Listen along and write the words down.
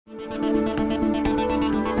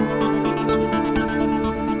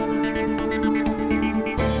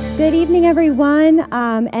Good evening, everyone,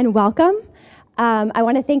 and welcome. I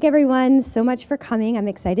want to thank everyone so much for coming. I'm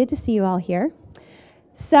excited to see you all here.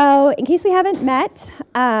 So, in case we haven't met,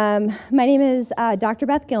 my name is Dr.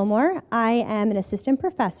 Beth Gilmore. I am an assistant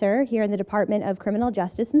professor here in the Department of Criminal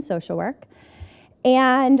Justice and Social Work.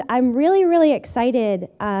 And I'm really excited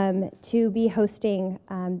to be hosting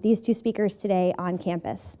these two speakers today on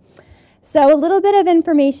campus. So, a little bit of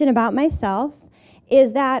information about myself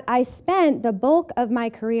is that I spent the bulk of my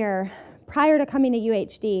career prior to coming to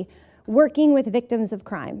UHD working with victims of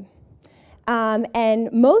crime. And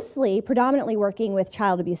predominantly working with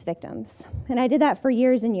child abuse victims. And I did that for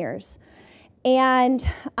years and years. And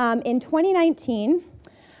in 2019,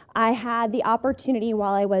 I had the opportunity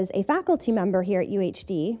while I was a faculty member here at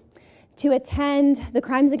UHD to attend the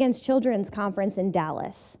Crimes Against Children's Conference in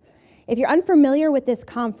Dallas. If you're unfamiliar with this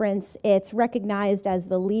conference, it's recognized as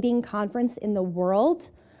the leading conference in the world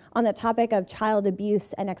on the topic of child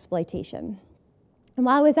abuse and exploitation. And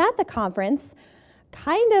while I was at the conference,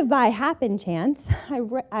 kind of by happen chance,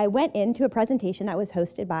 I went into a presentation that was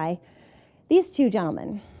hosted by these two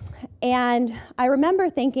gentlemen. And I remember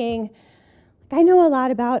thinking, I know a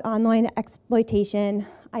lot about online exploitation.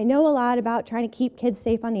 I know a lot about trying to keep kids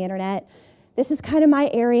safe on the internet. This is kind of my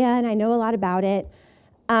area, and I know a lot about it.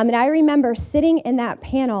 And I remember sitting in that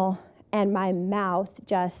panel and my mouth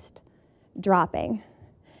just dropping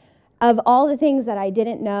of all the things that I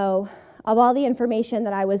didn't know, of all the information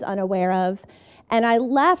that I was unaware of. And I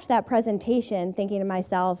left that presentation thinking to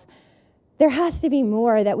myself, there has to be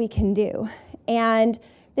more that we can do. And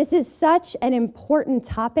this is such an important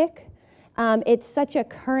topic. It's such a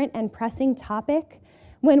current and pressing topic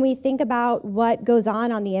when we think about what goes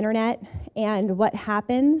on the internet and what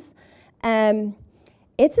happens.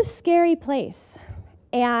 It's a scary place.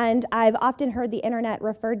 And I've often heard the internet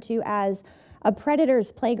referred to as a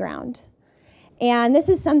predator's playground. And this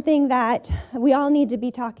is something that we all need to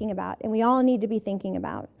be talking about and we all need to be thinking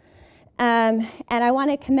about. And I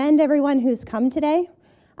want to commend everyone who's come today.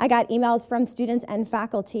 I got emails from students and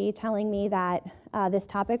faculty telling me that this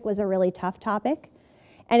topic was a really tough topic.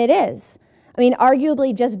 And it is. I mean,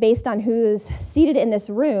 arguably just based on who's seated in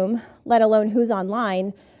this room, let alone who's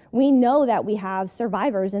online, we know that we have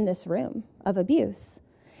survivors in this room of abuse.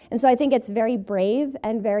 And so I think it's very brave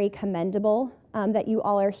and very commendable that you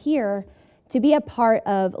all are here to be a part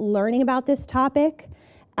of learning about this topic,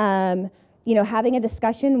 having a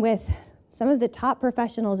discussion with some of the top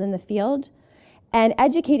professionals in the field and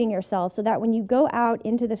educating yourself so that when you go out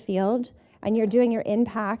into the field and you're doing your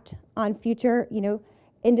impact on future,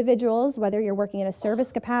 individuals, whether you're working in a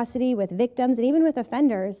service capacity with victims and even with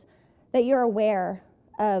offenders, that you're aware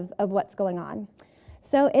of what's going on.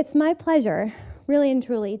 So it's my pleasure, really and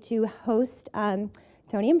truly, to host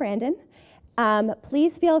Tony and Brandon.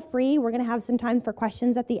 Please feel free. We're going to have some time for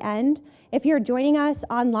questions at the end. If you're joining us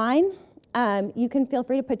online, you can feel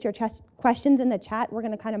free to put your questions in the chat. We're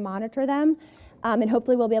going to kind of monitor them, and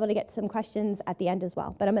hopefully we'll be able to get some questions at the end as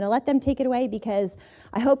well. But I'm going to let them take it away because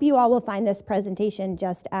I hope you all will find this presentation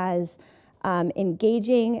just as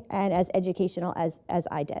engaging and as educational as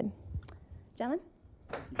I did. Gentlemen?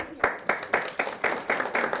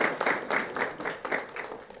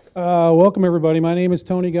 Welcome, everybody. My name is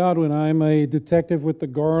Tony Godwin. I'm a detective with the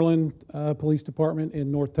Garland Police Department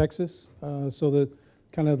in North Texas. So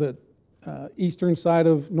the eastern side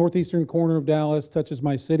of, northeastern corner of Dallas touches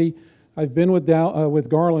my city. I've been with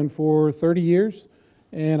Garland for 30 years,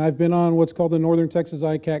 and I've been on what's called the Northern Texas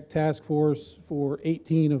ICAC Task Force for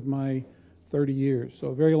 18 of my 30 years. So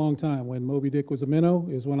a very long time. When Moby Dick was a minnow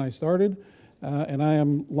is when I started, and I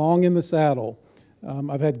am long in the saddle.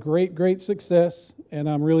 I've had great success, and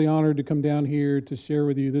I'm really honored to come down here to share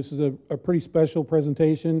with you. This is a pretty special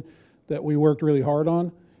presentation that we worked really hard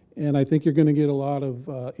on, and I think you're going to get a lot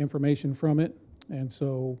of information from it. And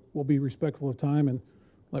so we'll be respectful of time and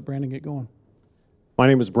let Brandon get going. My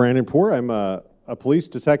name is Brandon Poor. I'm a police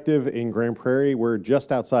detective in Grand Prairie. We're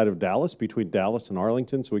just outside of Dallas, between Dallas and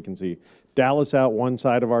Arlington, so we can see Dallas out one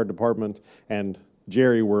side of our department and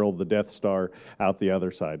Jerry World, the Death Star, out the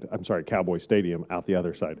other side. I'm sorry, Cowboy Stadium out the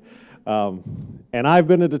other side. And I've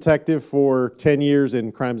been a detective for 10 years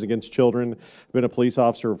in crimes against children. I've been a police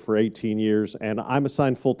officer for 18 years, and I'm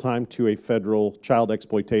assigned full-time to a federal child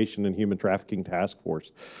exploitation and human trafficking task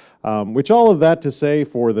force. Which all of that to say,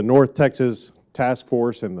 for the North Texas Task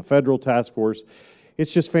Force and the federal task force,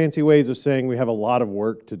 it's just fancy ways of saying we have a lot of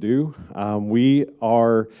work to do. We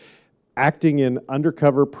are acting in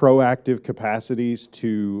undercover, proactive capacities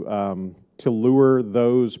to lure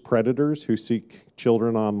those predators who seek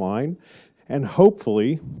children online, and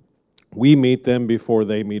hopefully We meet them before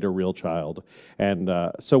they meet a real child. And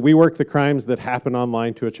so we work the crimes that happen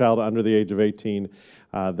online to a child under the age of 18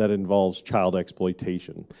 that involves child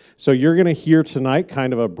exploitation. So you're going to hear tonight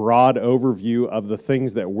kind of a broad overview of the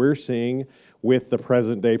things that we're seeing with the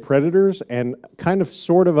present day predators, and kind of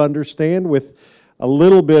sort of understand with a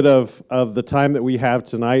little bit of the time that we have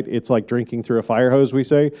tonight. It's like drinking through a fire hose, we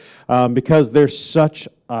say, because there's such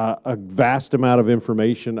a vast amount of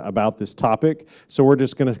information about this topic. So we're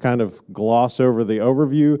just going to kind of gloss over the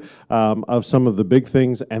overview of some of the big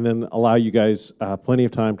things, and then allow you guys plenty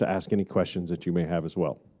of time to ask any questions that you may have as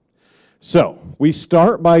well. So we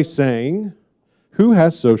start by saying, who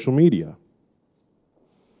has social media?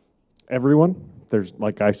 Everyone? There's,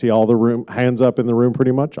 like, I see all the hands up in the room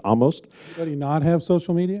pretty much, almost. Anybody not have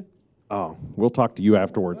social media? Oh, we'll talk to you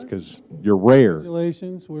afterwards because you're rare.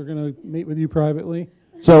 Congratulations. We're going to meet with you privately.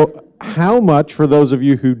 So how much, for those of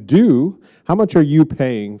you who do, how much are you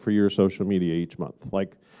paying for your social media each month?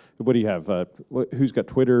 Like, what do you have? Who's got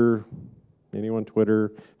Twitter? Anyone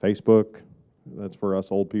Twitter? Facebook? That's for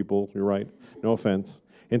us old people, you're right. No offense.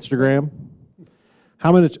 Instagram?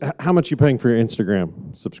 How much you paying for your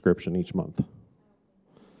Instagram subscription each month?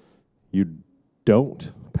 You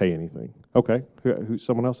don't pay anything. Okay,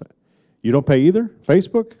 someone else? You don't pay either?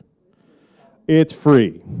 Facebook? It's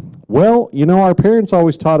free. Well, you know, our parents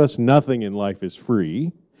always taught us nothing in life is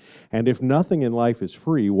free. And if nothing in life is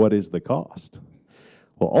free, what is the cost?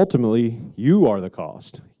 Well, ultimately, you are the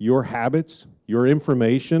cost. Your habits, your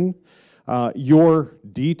information, your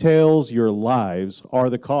details, your lives are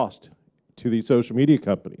the cost to these social media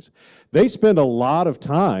companies. They spend a lot of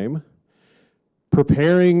time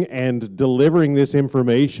preparing and delivering this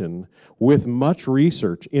information with much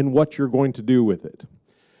research in what you're going to do with it.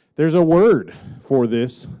 There's a word for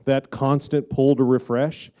this, that constant pull to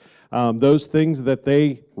refresh. Those things that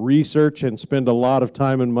they research and spend a lot of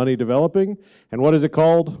time and money developing. And what is it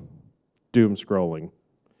called? Doom scrolling.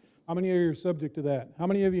 How many of you are subject to that? How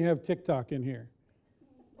many of you have TikTok in here?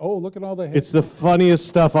 Oh, look at all the It's the funniest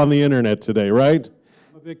stuff on the internet today, right?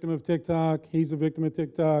 I'm a victim of TikTok. He's a victim of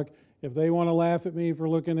TikTok. If they want to laugh at me for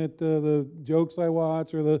looking at the jokes I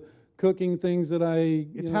watch or the cooking things that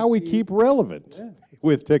It's how we keep relevant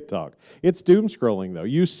with TikTok. It's doom scrolling, though.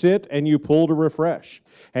 You sit and you pull to refresh,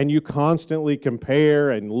 and you constantly compare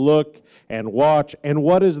and look and watch. And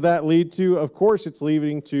what does that lead to? Of course, it's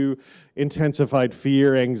leading to intensified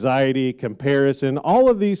fear, anxiety, comparison, all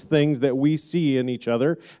of these things that we see in each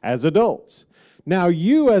other as adults. Now,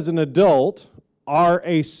 you as an adult are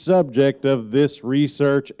a subject of this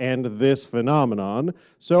research and this phenomenon.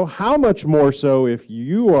 So how much more so, if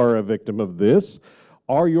you are a victim of this,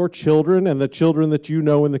 are your children and the children that you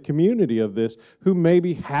know in the community of this, who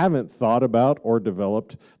maybe haven't thought about or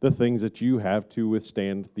developed the things that you have to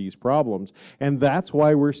withstand these problems. And that's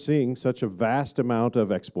why we're seeing such a vast amount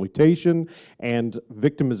of exploitation and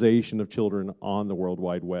victimization of children on the World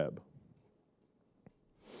Wide Web.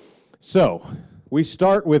 So we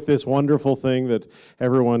start with this wonderful thing that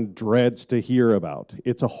everyone dreads to hear about.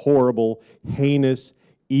 It's a horrible, heinous,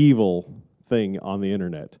 evil thing on the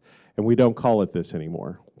internet. And we don't call it this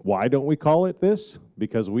anymore. Why don't we call it this?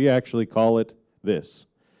 Because we actually call it this.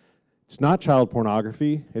 It's not child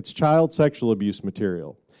pornography, it's child sexual abuse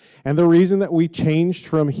material. And the reason that we changed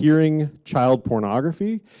from hearing child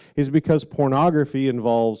pornography is because pornography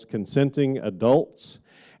involves consenting adults,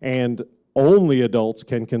 and only adults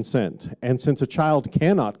can consent. And since a child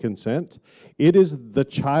cannot consent, it is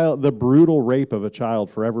the brutal rape of a child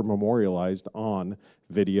forever memorialized on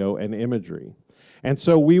video and imagery. And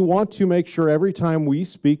so we want to make sure every time we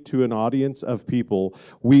speak to an audience of people,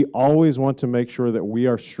 we always want to make sure that we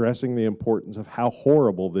are stressing the importance of how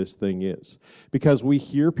horrible this thing is. Because we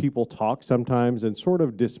hear people talk sometimes and sort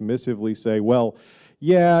of dismissively say, well,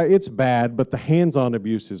 yeah, it's bad, but the hands-on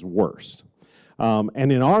abuse is worse.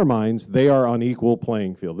 And in our minds, they are on equal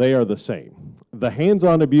playing field. They are the same. The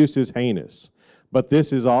hands-on abuse is heinous, but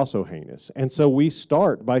this is also heinous. And so we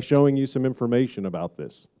start by showing you some information about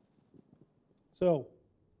this. So,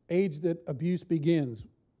 age that abuse begins,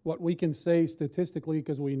 what we can say statistically,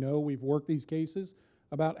 because we know we've worked these cases,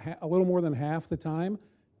 about a little more than half the time,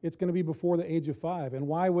 it's going to be before the age of 5. And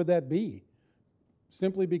why would that be?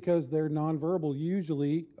 Simply because they're nonverbal,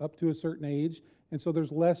 usually up to a certain age, and so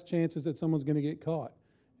there's less chances that someone's going to get caught.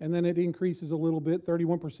 And then it increases a little bit,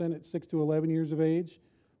 31% at 6 to 11 years of age,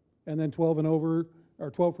 and then 12 and over, or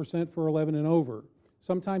 12% for 11 and over.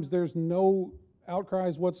 Sometimes there's no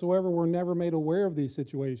outcries whatsoever. We're never made aware of these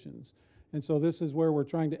situations. And so this is where we're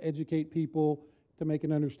trying to educate people to make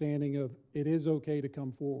an understanding of it is okay to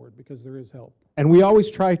come forward because there is help. And we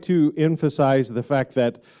always try to emphasize the fact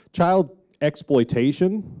that child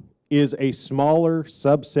exploitation is a smaller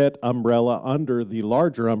subset umbrella under the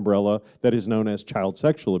larger umbrella that is known as child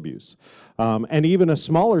sexual abuse. And even a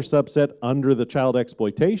smaller subset under the child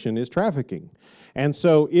exploitation is trafficking. And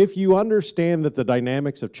so if you understand that the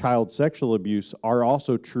dynamics of child sexual abuse are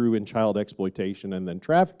also true in child exploitation and then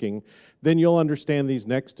trafficking, then you'll understand these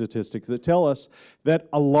next statistics that tell us that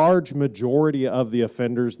a large majority of the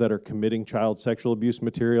offenders that are committing child sexual abuse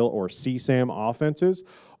material or CSAM offenses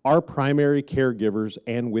are primary caregivers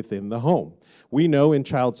and within the home. We know in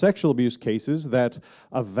child sexual abuse cases that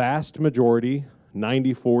a vast majority,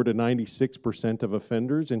 94 to 96% of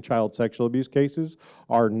offenders in child sexual abuse cases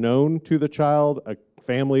are known to the child, a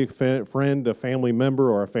family friend, a family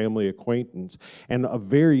member, or a family acquaintance, and a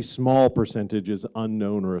very small percentage is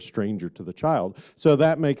unknown or a stranger to the child. So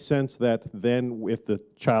that makes sense that then if the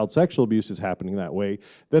child sexual abuse is happening that way,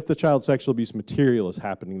 that the child sexual abuse material is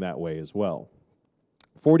happening that way as well.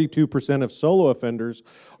 42% of solo offenders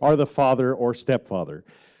are the father or stepfather.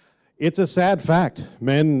 It's a sad fact.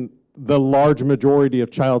 The large majority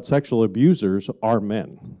of child sexual abusers are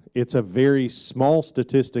men. It's a very small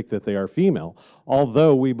statistic that they are female,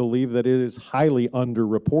 although we believe that it is highly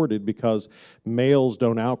underreported because males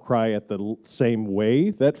don't outcry at the same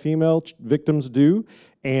way that female victims do,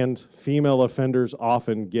 and female offenders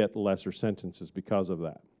often get lesser sentences because of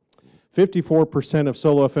that. 54% of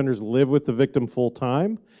solo offenders live with the victim full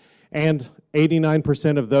time, and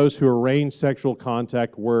 89% of those who arranged sexual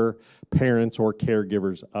contact were parents or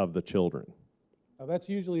caregivers of the children. Now, that's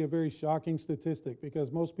usually a very shocking statistic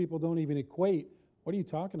because most people don't even equate, what are you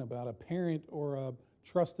talking about, a parent or a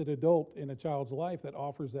trusted adult in a child's life that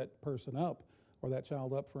offers that person up or that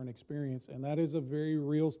child up for an experience, and that is a very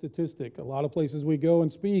real statistic. A lot of places we go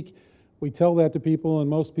and speak, we tell that to people and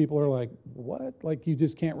most people are like, what? Like you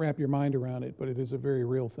just can't wrap your mind around it, but it is a very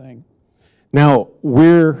real thing. Now,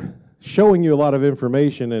 we're showing you a lot of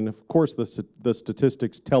information, and of course the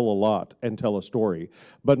statistics tell a lot and tell a story.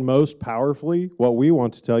 But most powerfully, what we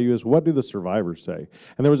want to tell you is, what do the survivors say?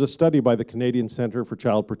 And there was a study by the Canadian Centre for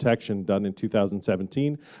Child Protection done in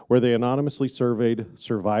 2017 where they anonymously surveyed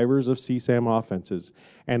survivors of CSAM offenses,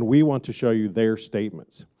 and we want to show you their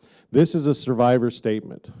statements. This is a survivor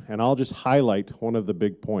statement, and I'll just highlight one of the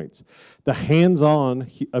big points. The hands-on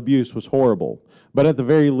abuse was horrible, but at the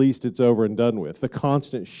very least it's over and done with. The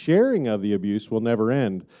constant sharing of the abuse will never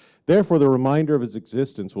end. Therefore, the reminder of its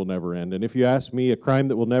existence will never end. And if you ask me, a crime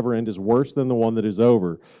that will never end is worse than the one that is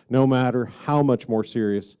over, no matter how much more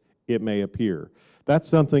serious it may appear. That's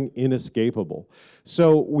something inescapable.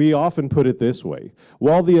 So we often put it this way.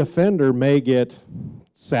 While the offender may get,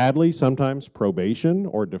 sadly, sometimes probation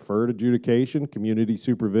or deferred adjudication, community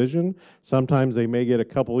supervision, sometimes they may get a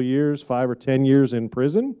couple of years, 5 or 10 years in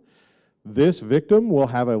prison, this victim will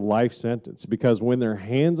have a life sentence because when their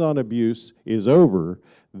hands-on abuse is over,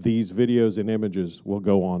 these videos and images will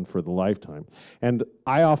go on for the lifetime. And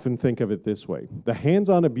I often think of it this way. The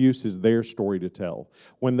hands-on abuse is their story to tell.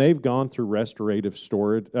 When they've gone through restorative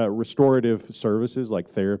services like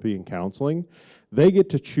therapy and counseling, they get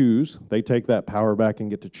to choose, they take that power back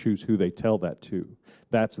and get to choose who they tell that to.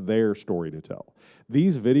 That's their story to tell.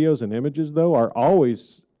 These videos and images, though, are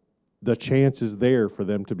always the chance is there for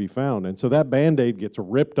them to be found. And so that Band-Aid gets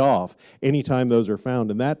ripped off anytime those are found.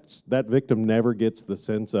 And that victim never gets the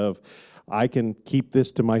sense of, I can keep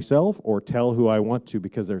this to myself or tell who I want to,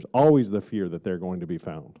 because there's always the fear that they're going to be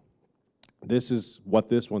found. This is what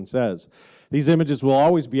this one says. These images will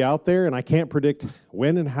always be out there, and I can't predict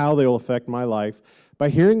when and how they will affect my life. By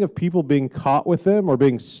hearing of people being caught with them or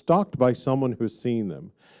being stalked by someone who's seen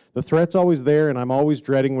them. The threat's always there, and I'm always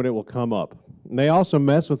dreading when it will come up. And they also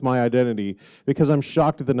mess with my identity because I'm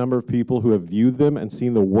shocked at the number of people who have viewed them and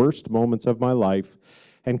seen the worst moments of my life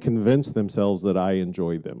and convinced themselves that I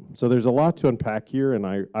enjoy them. So there's a lot to unpack here, and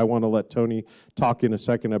I want to let Tony talk in a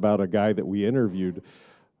second about a guy that we interviewed.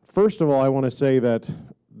 First of all, I want to say that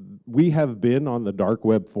we have been on the dark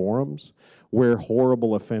web forums where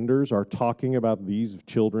horrible offenders are talking about these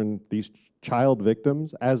children, these child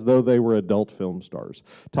victims, as though they were adult film stars,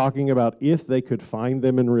 talking about if they could find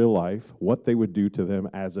them in real life, what they would do to them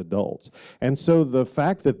as adults. And so the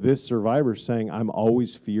fact that this survivor is saying, I'm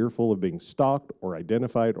always fearful of being stalked or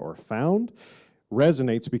identified or found,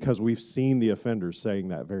 resonates because we've seen the offenders saying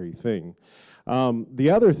that very thing. The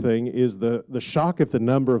other thing is the shock at the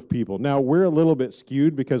number of people. Now, we're a little bit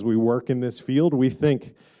skewed because we work in this field. We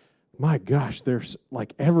think, my gosh, there's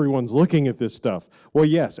like everyone's looking at this stuff. Well,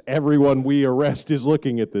 yes, everyone we arrest is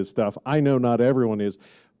looking at this stuff. I know not everyone is,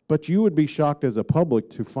 But you would be shocked as a public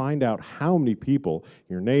to find out how many people,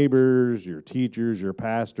 your neighbors, your teachers, your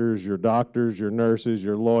pastors, your doctors, your nurses,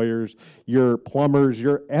 your lawyers, your plumbers,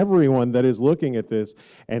 your everyone that is looking at this,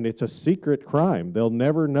 and it's a secret crime. They'll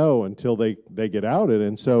never know until they get outed,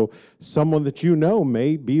 and so someone that you know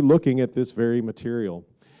may be looking at this very material.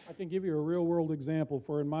 I can give you a real-world example.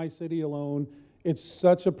 For in my city alone, it's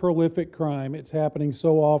such a prolific crime. It's happening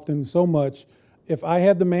so often, so much. If I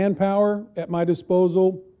had the manpower at my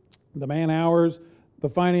disposal, the man hours, the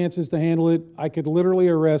finances to handle it, I could literally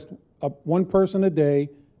arrest one person a day,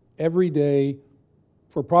 every day,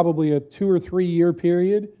 for probably a 2 or 3 year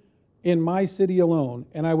period in my city alone,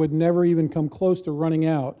 and I would never even come close to running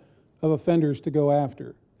out of offenders to go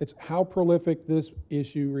after. It's how prolific this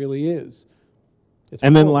issue really is.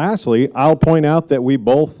 And then lastly, I'll point out that we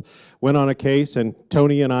both went on a case, and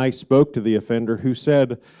Tony and I spoke to the offender who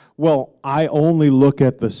said, well, I only look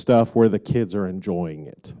at the stuff where the kids are enjoying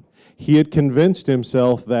it. He had convinced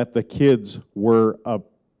himself that the kids were a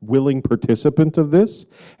willing participant of this,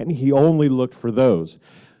 and he only looked for those.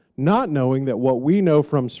 Not knowing that what we know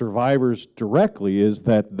from survivors directly is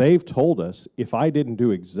that they've told us, if I didn't do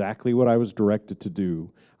exactly what I was directed to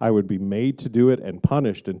do, I would be made to do it and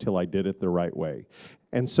punished until I did it the right way.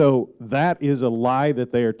 And so that is a lie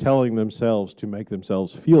that they are telling themselves to make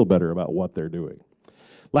themselves feel better about what they're doing.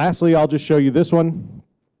 Lastly, I'll just show you this one.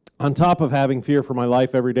 On top of having fear for my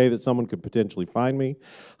life every day that someone could potentially find me,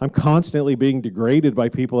 I'm constantly being degraded by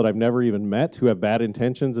people that I've never even met who have bad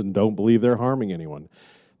intentions and don't believe they're harming anyone.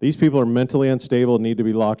 These people are mentally unstable and need to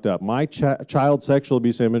be locked up. My child sexual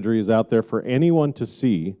abuse imagery is out there for anyone to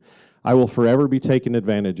see. I will forever be taken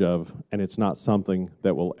advantage of, and it's not something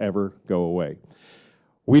that will ever go away.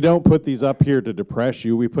 We don't put these up here to depress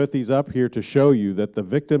you. We put these up here to show you that the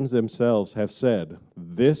victims themselves have said,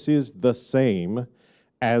 this is the same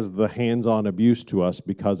as the hands-on abuse to us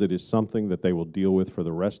because it is something that they will deal with for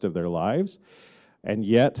the rest of their lives. And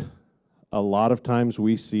yet, a lot of times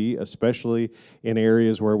we see, especially in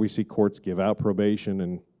areas where we see courts give out probation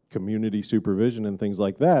and community supervision and things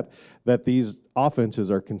like that, that these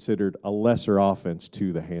offenses are considered a lesser offense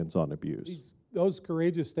to the hands-on abuse. Those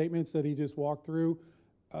courageous statements that he just walked through,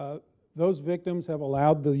 those victims have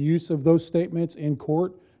allowed the use of those statements in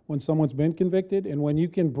court when someone's been convicted, and when you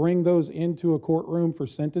can bring those into a courtroom for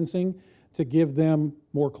sentencing to give them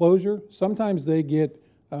more closure, sometimes they get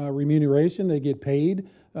remuneration, they get paid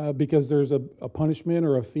because there's a punishment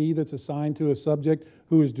or a fee that's assigned to a subject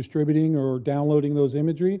who is distributing or downloading those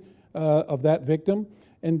imagery of that victim.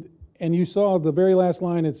 And you saw the very last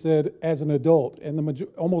line, it said, as an adult, and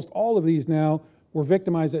almost all of these now were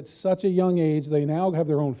victimized at such a young age, they now have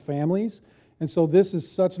their own families. And so this is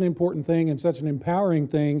such an important thing and such an empowering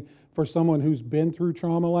thing for someone who's been through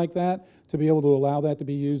trauma like that to be able to allow that to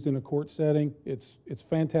be used in a court setting. It's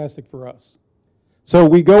fantastic for us. So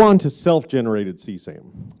we go on to self-generated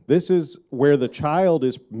CSAM. This is where the child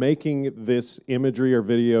is making this imagery or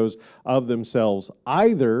videos of themselves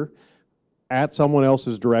either at someone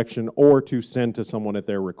else's direction or to send to someone at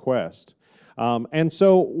their request. And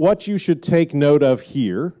so what you should take note of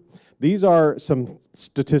here, these are some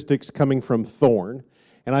statistics coming from Thorn.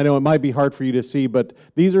 And I know it might be hard for you to see, but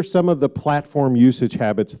these are some of the platform usage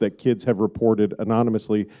habits that kids have reported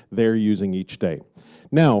anonymously they're using each day.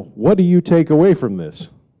 Now, what do you take away from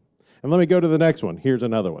this? And let me go to the next one. Here's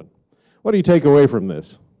another one. What do you take away from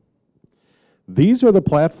this? These are the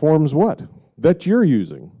platforms, what? That you're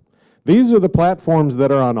using. These are the platforms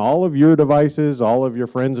that are on all of your devices, all of your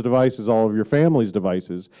friends' devices, all of your family's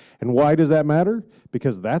devices. And why does that matter?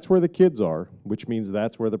 Because that's where the kids are, which means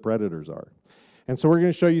that's where the predators are. And so we're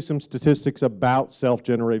going to show you some statistics about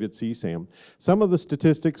self-generated CSAM. Some of the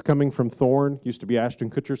statistics coming from Thorn, used to be Ashton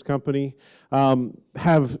Kutcher's company,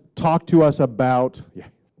 have talked to us about,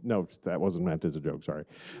 no, that wasn't meant as a joke, sorry.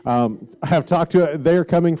 They're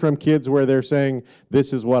coming from kids where they're saying,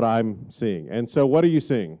 this is what I'm seeing. And so what are you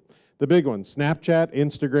seeing? The big ones, Snapchat,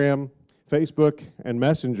 Instagram, Facebook, and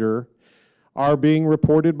Messenger are being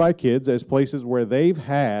reported by kids as places where they've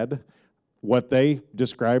had what they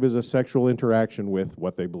describe as a sexual interaction with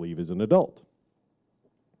what they believe is an adult.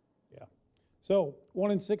 Yeah. So 1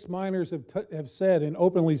 in 6 minors have said and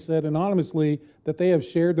openly said anonymously that they have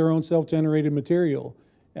shared their own self-generated material.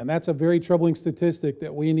 And that's a very troubling statistic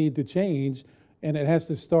that we need to change, and it has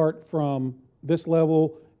to start from this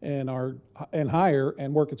level and higher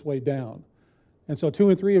and work its way down. And so 2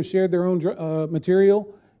 in 3 have shared their own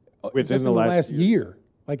material within the last year.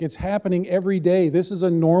 Like, it's happening every day. This is a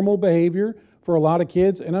normal behavior for a lot of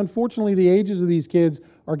kids, and unfortunately the ages of these kids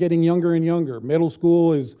are getting younger and younger. Middle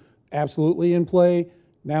school is absolutely in play.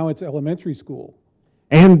 Now it's elementary school.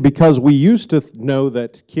 And because we used to know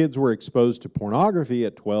that kids were exposed to pornography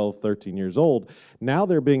at 12, 13 years old, now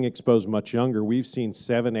they're being exposed much younger. We've seen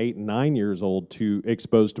 7, 8, and 9 years old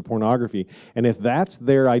exposed to pornography. And if that's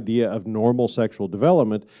their idea of normal sexual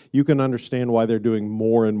development, you can understand why they're doing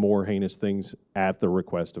more and more heinous things at the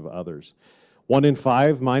request of others. 1 in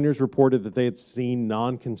 5 minors reported that they had seen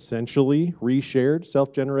non-consensually reshared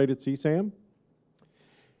self-generated CSAM.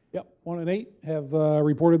 Yep, 1 in 8 have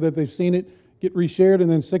reported that they've seen it get reshared,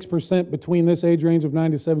 and then 6% between this age range of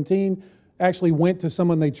 9 to 17 actually went to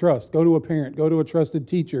someone they trust. Go to a parent, go to a trusted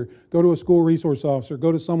teacher, go to a school resource officer,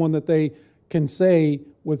 go to someone that they can say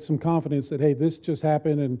with some confidence that, hey, this just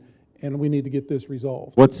happened and we need to get this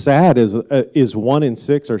resolved. What's sad is 1 in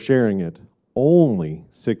 6 are sharing it. Only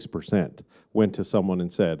 6% went to someone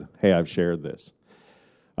and said, hey, I've shared this.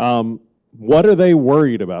 What are they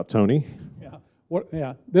worried about, Tony?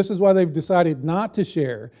 This is why they've decided not to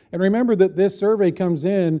share. And remember that this survey comes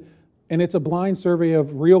in, and it's a blind survey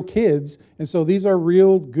of real kids, and so these are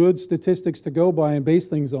real good statistics to go by and base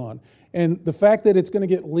things on. And the fact that it's going to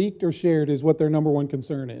get leaked or shared is what their number one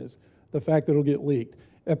concern is, the fact that it'll get leaked.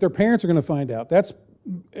 That their parents are going to find out. That's,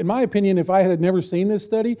 in my opinion, if I had never seen this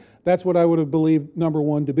study, that's what I would have believed number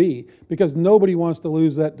one to be, because nobody wants to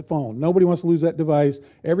lose that phone. Nobody wants to lose that device.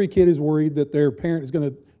 Every kid is worried that their parent is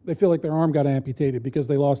going to, they feel like their arm got amputated because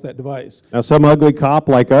they lost that device. Now, some ugly cop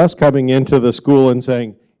like us coming into the school and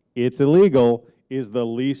saying, it's illegal, is the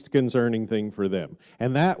least concerning thing for them.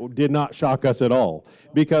 And that did not shock us at all,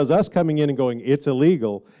 because us coming in and going, it's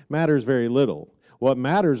illegal, matters very little. What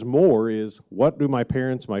matters more is, what do my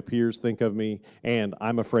parents, my peers think of me, and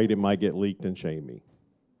I'm afraid it might get leaked and shame me.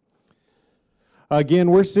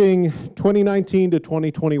 Again, we're seeing 2019 to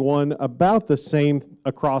 2021 about the same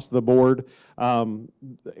across the board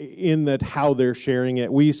in that how they're sharing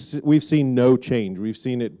it. We've seen no change. We've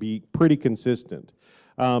seen it be pretty consistent.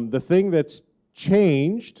 The thing that's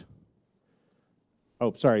changed,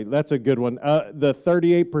 oh, sorry, that's a good one. The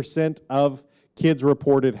 38% of kids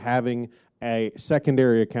reported having a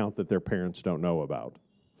secondary account that their parents don't know about.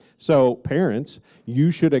 So parents,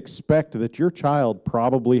 you should expect that your child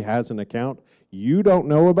probably has an account you don't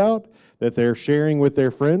know about, that they're sharing with their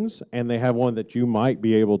friends, and they have one that you might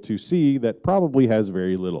be able to see that probably has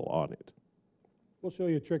very little on it. We'll show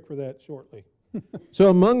you a trick for that shortly. So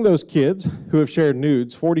among those kids who have shared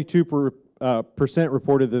nudes, 42%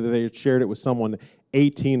 reported that they had shared it with someone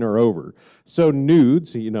 18 or over. So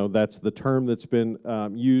nudes, you know, that's the term that's been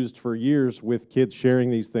used for years with kids sharing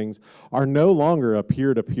these things, are no longer a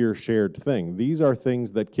peer-to-peer shared thing. These are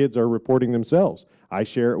things that kids are reporting themselves. I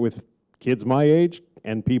share it with kids my age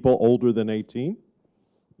and people older than 18.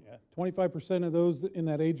 Yeah, 25% of those in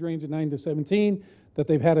that age range of 9 to 17 that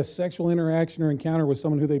they've had a sexual interaction or encounter with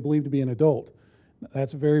someone who they believe to be an adult.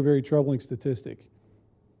 That's a very, very troubling statistic.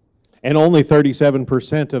 And only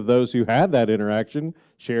 37% of those who had that interaction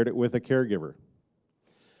shared it with a caregiver.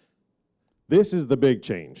 This is the big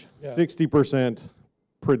change. Yeah. 60%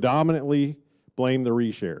 predominantly blame the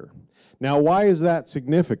reshare. Now, why is that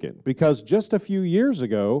significant? Because just a few years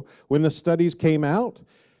ago, when the studies came out,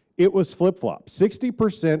 it was flip-flop.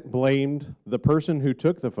 60% blamed the person who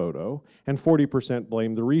took the photo, and 40%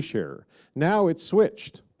 blamed the resharer. Now it's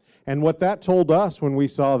switched. And what that told us when we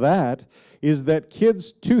saw that is that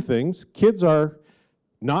kids, two things, kids are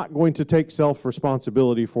not going to take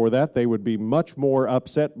self-responsibility for that. They would be much more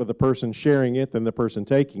upset by the person sharing it than the person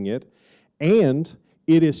taking it. And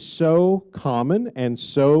it is so common and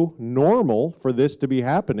so normal for this to be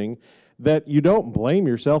happening that you don't blame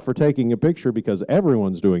yourself for taking a picture because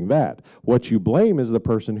everyone's doing that. What you blame is the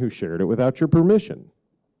person who shared it without your permission.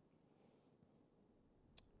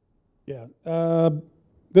 Yeah.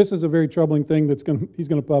 This is a very troubling thing that's he's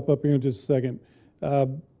going to pop up here in just a second.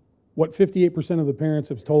 What 58% of the parents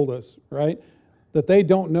have told us, right? That they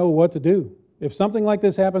don't know what to do. If something like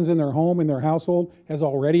this happens in their home, in their household, has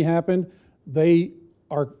already happened, they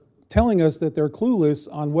are telling us that they're clueless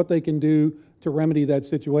on what they can do to remedy that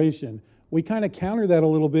situation. We kind of counter that a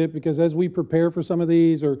little bit because as we prepare for some of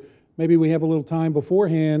these, or maybe we have a little time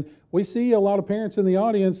beforehand, we see a lot of parents in the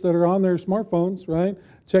audience that are on their smartphones, right?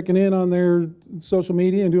 Checking in on their social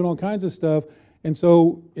media and doing all kinds of stuff. And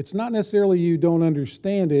so it's not necessarily you don't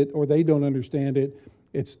understand it or they don't understand it.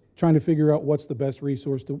 It's trying to figure out what's the best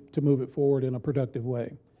resource to move it forward in a productive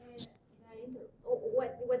way.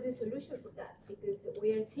 What's the solution for that? Because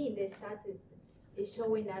we are seeing the stats is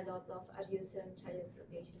showing a lot of abuse and child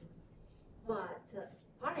exploitation. But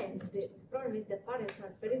parents, the problem is that parents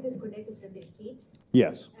are very disconnected from their kids.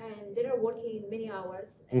 Yes. And they are working many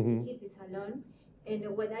hours, and the kid is alone.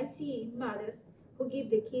 And when I see mothers who give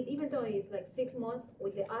the kid, even though it's like 6 months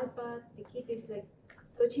with the iPad, the kid is like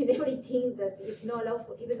touching everything that is not allowed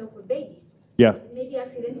for, even for babies. Yeah. Maybe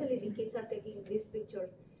accidentally the kids are taking these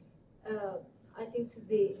pictures. I think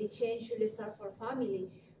the change should start for family,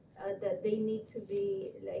 that they need to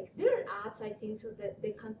be, like, there are apps, I think, so that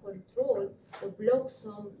they can control or block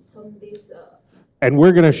some of these. And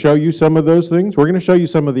we're going to show you some of those things. We're going to show you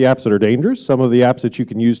some of the apps that are dangerous, some of the apps that you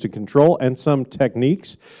can use to control, and some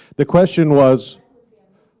techniques. The question was,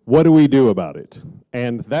 what do we do about it?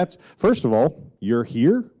 And that's, first of all, you're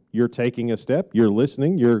here, you're taking a step, you're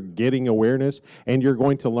listening, you're getting awareness, and you're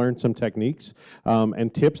going to learn some techniques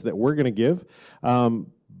and tips that we're going to give.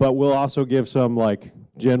 But we'll also give some, like,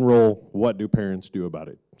 general, what do parents do about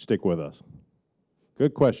it? Stick with us.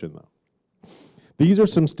 Good question, though. These are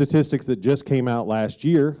some statistics that just came out last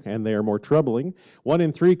year, and they are more troubling. 1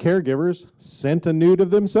 in 3 caregivers sent a nude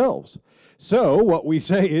of themselves. So what we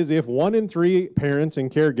say is, if 1 in 3 parents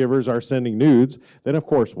and caregivers are sending nudes, then of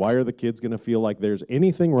course, why are the kids going to feel like there's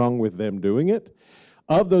anything wrong with them doing it?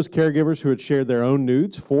 Of those caregivers who had shared their own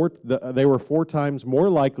nudes, they were 4 times more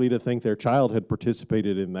likely to think their child had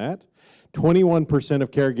participated in that. 21% of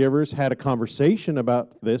caregivers had a conversation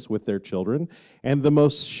about this with their children, and the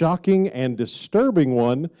most shocking and disturbing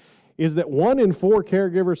one is that 1 in 4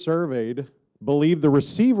 caregivers surveyed believe the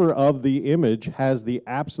receiver of the image has the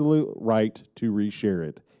absolute right to reshare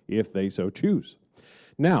it if they so choose.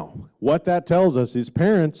 Now, what that tells us is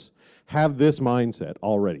parents have this mindset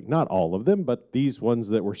already. Not all of them, but these ones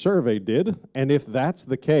that were surveyed did. And if that's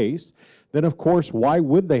the case, then of course, why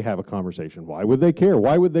would they have a conversation? Why would they care?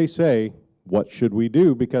 Why would they say, what should we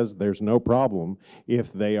do? Because there's no problem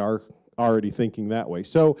if they are already thinking that way.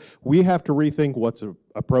 So we have to rethink what's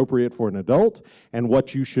appropriate for an adult and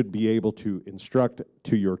what you should be able to instruct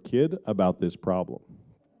to your kid about this problem.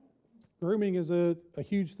 Grooming is a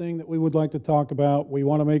huge thing that we would like to talk about. We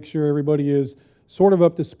want to make sure everybody is sort of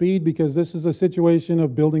up to speed because this is a situation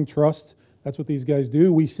of building trust. That's what these guys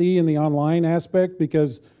do. We see in the online aspect,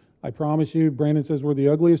 because I promise you, Brandon says we're the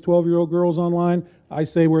ugliest 12-year-old girls online. I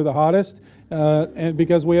say we're the hottest, and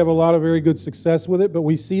because we have a lot of very good success with it, but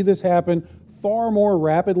we see this happen far more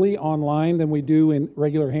rapidly online than we do in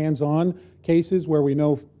regular hands-on cases where we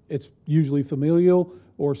know it's usually familial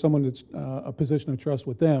or someone that's a position of trust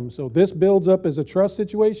with them. So this builds up as a trust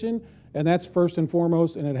situation, and that's first and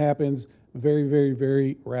foremost, and it happens very, very,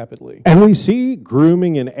 very rapidly. And we see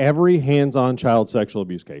grooming in every hands-on child sexual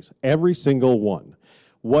abuse case, every single one.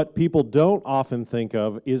 What people don't often think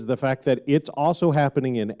of is the fact that it's also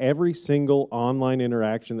happening in every single online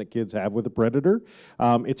interaction that kids have with a predator.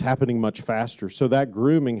 It's happening much faster. So that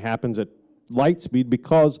grooming happens at light speed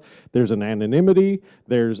because there's an anonymity,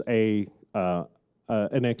 there's an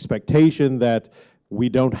expectation that we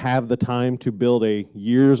don't have the time to build a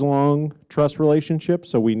years-long trust relationship,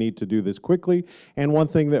 so we need to do this quickly. And one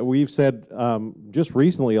thing that we've said just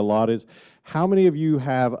recently a lot is, how many of you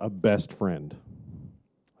have a best friend?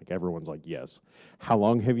 Like everyone's like, yes. How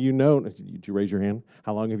long have you known, did you raise your hand?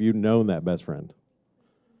 How long have you known that best friend?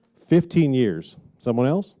 15 years. Someone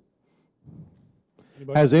else?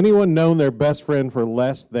 Anybody? Has anyone known their best friend for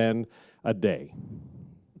less than a day?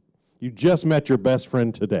 You just met your best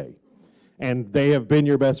friend today, and they have been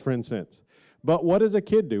your best friend since. But what does a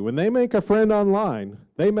kid do? When they make a friend online,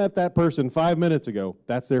 they met that person 5 minutes ago,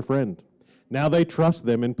 that's their friend. Now they trust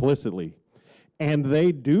them implicitly. And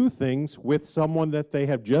they do things with someone that they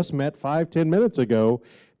have just met 5-10 minutes ago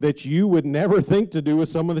that you would never think to do with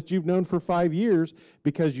someone that you've known for 5 years,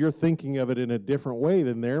 because you're thinking of it in a different way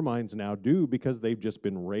than their minds now do, because they've just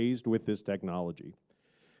been raised with this technology.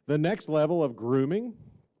 The next level of grooming,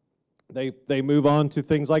 they move on to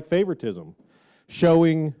things like favoritism,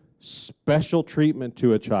 showing special treatment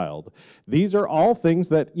to a child. These are all things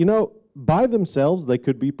that, you know, by themselves, they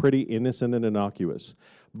could be pretty innocent and innocuous.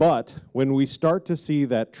 But when we start to see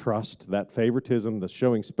that trust, that favoritism, the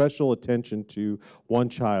showing special attention to one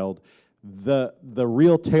child, the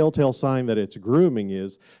real telltale sign that it's grooming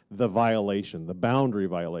is the violation, the boundary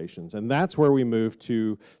violations. And that's where we move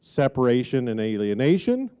to separation and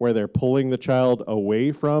alienation, where they're pulling the child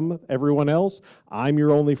away from everyone else. I'm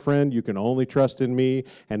your only friend, you can only trust in me,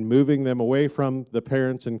 and moving them away from the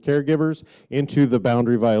parents and caregivers into the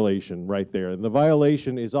boundary violation right there. And the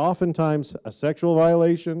violation is oftentimes a sexual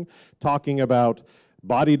violation, talking about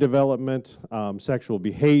body development, sexual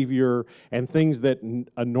behavior, and things that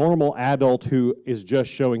a normal adult who is just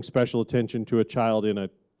showing special attention to a child in a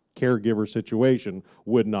caregiver situation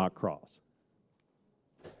would not cross.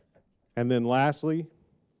 And then lastly,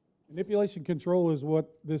 manipulation control is what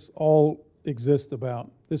this all exists about.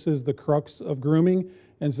 This is the crux of grooming,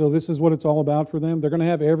 and so this is what it's all about for them. They're going to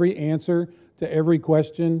have every answer to every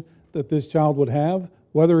question that this child would have,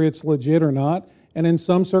 whether it's legit or not. And in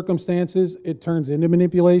some circumstances, it turns into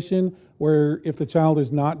manipulation, where if the child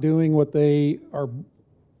is not doing what they are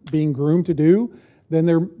being groomed to do, then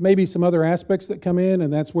there may be some other aspects that come in,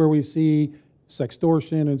 and that's where we see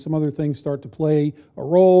sextortion and some other things start to play a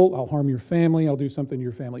role. I'll harm your family, I'll do something to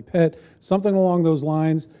your family pet, something along those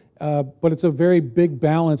lines. But it's a very big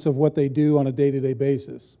balance of what they do on a day-to-day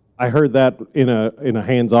basis. I heard that in a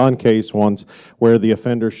hands-on case once where the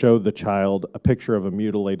offender showed the child a picture of a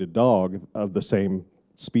mutilated dog of the same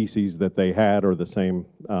species that they had, or the same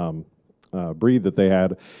breed that they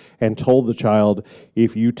had, and told the child,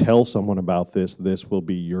 if you tell someone about this, this will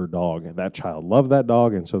be your dog. And that child loved that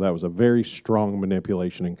dog, and so that was a very strong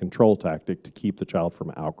manipulation and control tactic to keep the child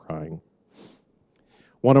from outcrying.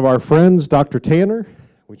 One of our friends, Dr. Tanner,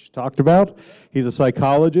 which you talked about, he's a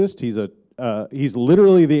psychologist. He's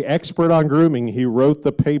literally the expert on grooming. He wrote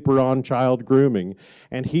the paper on child grooming,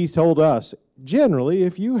 and he told us, generally,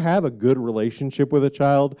 if you have a good relationship with a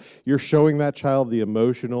child, you're showing that child the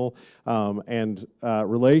emotional and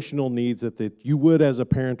relational needs that you would as a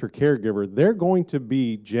parent or caregiver. They're going to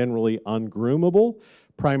be generally ungroomable,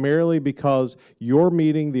 primarily because you're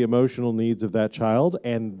meeting the emotional needs of that child,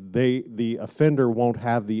 and the offender won't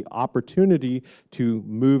have the opportunity to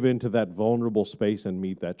move into that vulnerable space and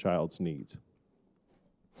meet that child's needs.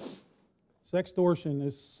 Sextortion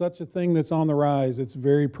is such a thing that's on the rise. It's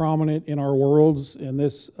very prominent in our worlds in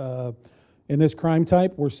this crime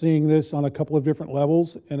type. We're seeing this on a couple of different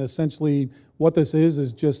levels, and essentially what this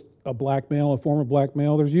is just a blackmail, a form of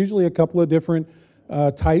blackmail. There's usually a couple of different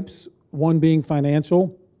types, one being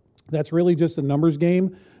financial. That's really just a numbers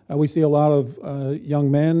game. We see a lot of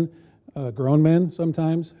young men, grown men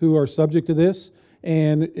sometimes, who are subject to this,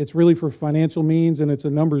 and it's really for financial means, and it's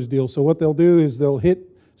a numbers deal. So what they'll do is they'll hit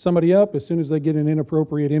somebody up as soon as they get an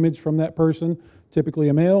inappropriate image from that person, typically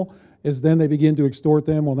a male, is then they begin to extort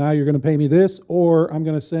them. Well, now you're going to pay me this, or I'm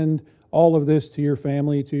going to send all of this to your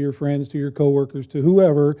family, to your friends, to your coworkers, to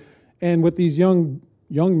whoever. And with these young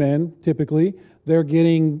men, typically, they're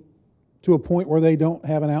getting to a point where they don't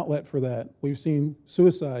have an outlet for that. We've seen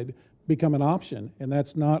suicide become an option, and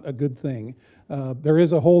that's not a good thing. There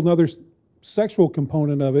is a whole other sexual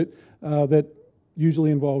component of it that usually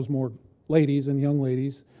involves more ladies and young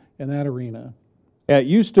ladies in that arena. Yeah, it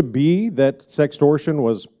used to be that sextortion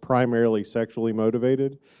was primarily sexually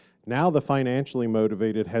motivated. Now the financially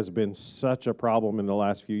motivated has been such a problem in the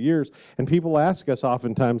last few years, and people ask us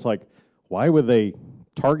oftentimes, like, why would they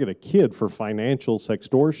target a kid for financial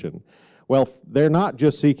sextortion? Well, they're not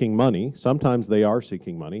just seeking money. Sometimes they are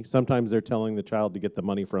seeking money. Sometimes they're telling the child to get the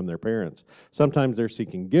money from their parents. Sometimes they're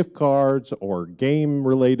seeking gift cards or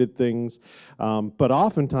game-related things. But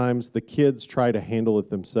oftentimes the kids try to handle it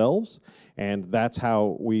themselves, and that's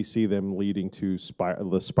how we see them leading to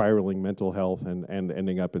the spiraling mental health and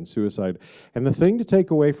ending up in suicide. And the thing to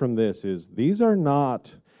take away from this is these are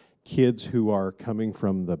not kids who are coming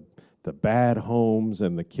from the bad homes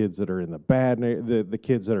and the kids that are in the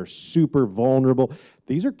kids that are super vulnerable.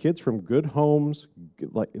 These are kids from good homes.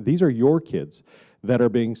 These are your kids that are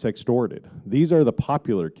being sextorted. These are the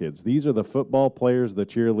popular kids. These are the football players, the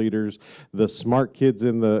cheerleaders, the smart kids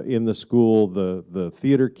in the school, the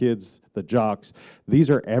theater kids, the jocks. These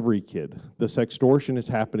are every kid. The sextortion is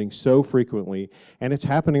happening so frequently, and it's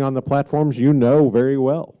happening on the platforms you know very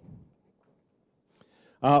well.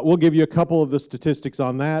 We'll give you a couple of the statistics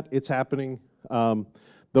on that. It's happening. The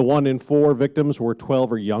 1 in 4 victims were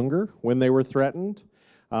 12 or younger when they were threatened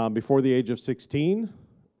before the age of 16,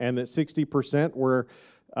 and that 60% were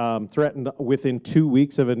threatened within 2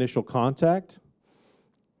 weeks of initial contact.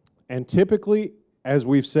 And typically, as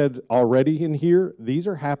we've said already in here,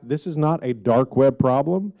 this is not a dark web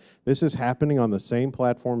problem. This is happening on the same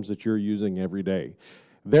platforms that you're using every day.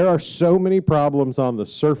 There are so many problems on the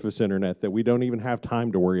surface internet that we don't even have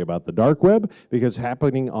time to worry about the dark web, because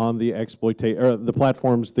happening on the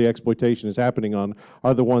platforms the exploitation is happening on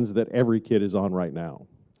are the ones that every kid is on right now.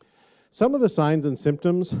 Some of the signs and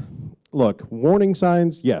symptoms, look, warning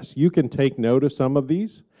signs, yes, you can take note of some of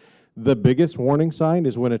these. The biggest warning sign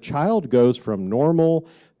is when a child goes from normal,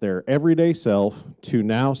 their everyday self, to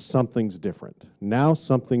now something's different. Now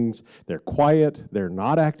they're quiet, they're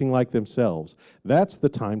not acting like themselves. That's the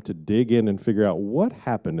time to dig in and figure out what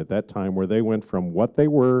happened at that time where they went from what they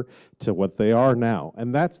were to what they are now.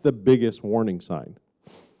 And that's the biggest warning sign.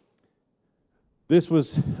 This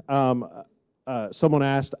was someone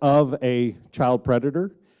asked of a child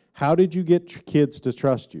predator, how did you get kids to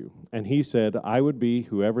trust you? And he said, I would be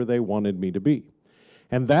whoever they wanted me to be.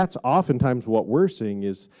 And that's oftentimes what we're seeing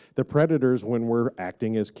is the predators, when we're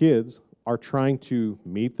acting as kids, are trying to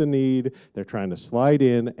meet the need, they're trying to slide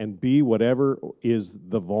in and be whatever is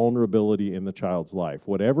the vulnerability in the child's life.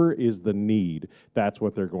 Whatever is the need, that's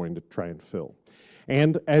what they're going to try and fill.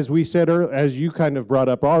 And as we said earlier, as you kind of brought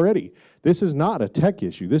up already, this is not a tech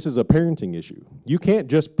issue, this is a parenting issue. You can't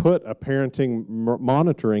just put a parenting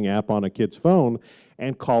monitoring app on a kid's phone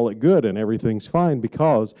and call it good and everything's fine,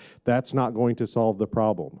 because that's not going to solve the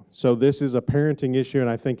problem. So this is a parenting issue, and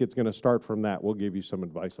I think it's going to start from that. We'll give you some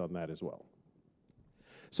advice on that as well.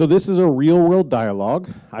 So this is a real-world dialogue.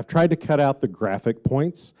 I've tried to cut out the graphic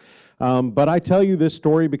points, but I tell you this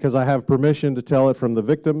story because I have permission to tell it from the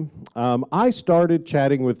victim. I started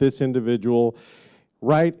chatting with this individual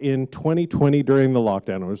right in 2020 during the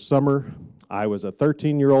lockdown. It was summer. I was a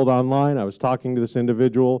 13-year-old online. I was talking to this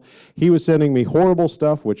individual. He was sending me horrible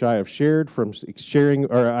stuff, which I have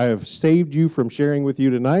I have saved you from sharing with you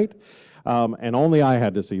tonight. And only I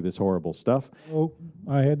had to see this horrible stuff. Oh,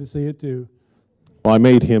 I had to see it too. Well, I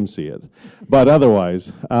made him see it. But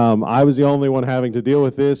otherwise, I was the only one having to deal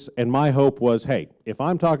with this. And my hope was, hey, if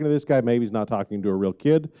I'm talking to this guy, maybe he's not talking to a real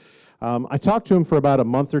kid. I talked to him for about a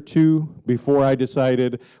month or two before I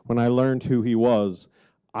decided, when I learned who he was,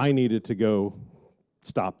 I needed to go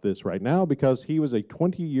stop this right now, because he was a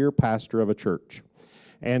 20-year pastor of a church.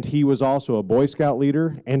 And he was also a Boy Scout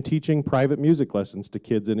leader and teaching private music lessons to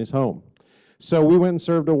kids in his home. So we went and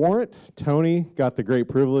served a warrant. Tony got the great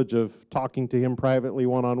privilege of talking to him privately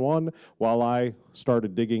one-on-one while I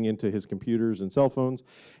started digging into his computers and cell phones.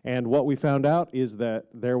 And what we found out is that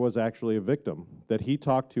there was actually a victim that he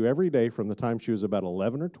talked to every day from the time she was about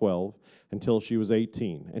 11 or 12 until she was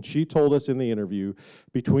 18. And she told us in the interview,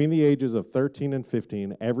 between the ages of 13 and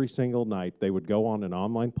 15, every single night they would go on an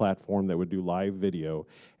online platform that would do live video,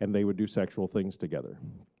 and they would do sexual things together.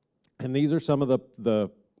 And these are some of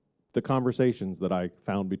the conversations that I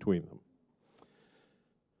found between them.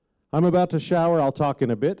 I'm about to shower, I'll talk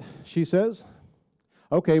in a bit, she says.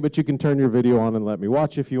 Okay, but you can turn your video on and let me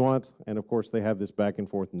watch if you want. And of course they have this back and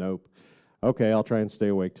forth, nope. Okay, I'll try and stay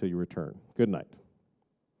awake till you return. Good night.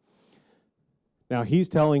 Now he's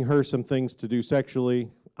telling her some things to do sexually.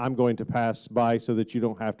 I'm going to pass by so that you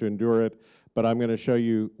don't have to endure it, but I'm going to show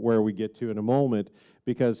you where we get to in a moment,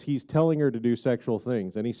 because he's telling her to do sexual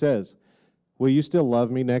things. And he says, will you still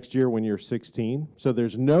love me next year when you're 16? So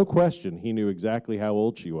there's no question he knew exactly how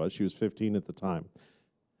old she was. She was 15 at the time.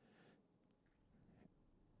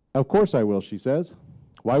 Of course I will, she says.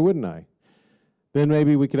 Why wouldn't I? Then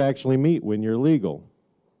maybe we could actually meet when you're legal.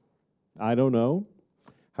 I don't know.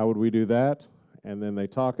 How would we do that? And then they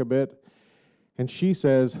talk a bit. And she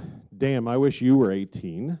says, damn, I wish you were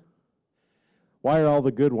 18. Why are all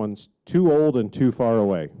the good ones too old and too far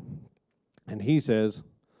away? And he says,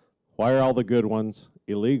 why are all the good ones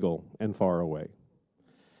illegal and far away?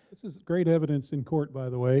 This is great evidence in court, by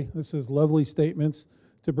the way. This is lovely statements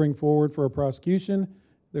to bring forward for a prosecution.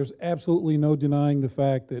 There's absolutely no denying the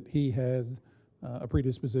fact that he has a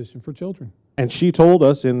predisposition for children. And she told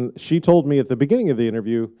us, she told me at the beginning of the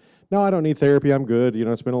interview, no, I don't need therapy, I'm good, you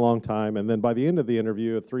know, it's been a long time. And then by the end of the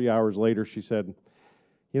interview, 3 hours later, she said,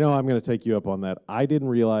 you know, I'm going to take you up on that. I didn't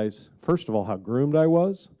realize, first of all, how groomed I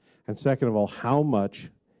was, and second of all, how much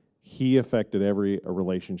he affected every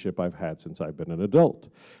relationship I've had since I've been an adult.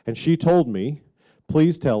 And she told me,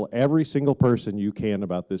 please tell every single person you can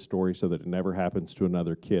about this story so that it never happens to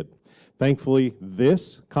another kid. Thankfully,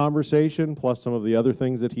 this conversation, plus some of the other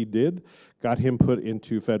things that he did, got him put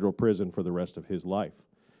into federal prison for the rest of his life.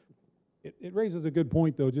 It raises a good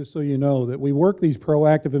point, though, just so you know, that we work these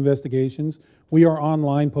proactive investigations. We are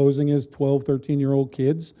online posing as 12, 13-year-old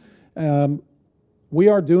kids. We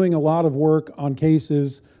are doing a lot of work on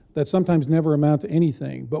cases that sometimes never amount to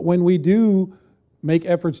anything. But when we do make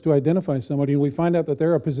efforts to identify somebody and we find out that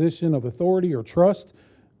they're a position of authority or trust,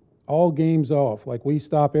 all game's off. Like, we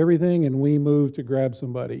stop everything and we move to grab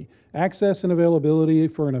somebody. Access and availability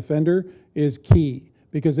for an offender is key,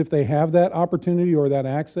 because if they have that opportunity or that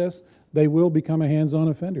access, they will become a hands-on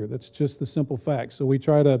offender. That's just the simple fact. So we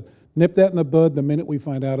try to nip that in the bud the minute we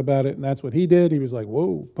find out about it, and that's what he did. He was like,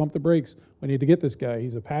 whoa, pump the brakes. We need to get this guy.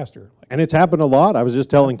 He's a pastor. And it's happened a lot. I was just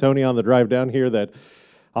telling Tony on the drive down here that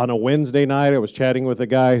on a Wednesday night, I was chatting with a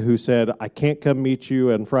guy who said, I can't come meet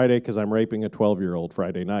you on Friday because I'm raping a 12-year-old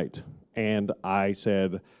Friday night. And I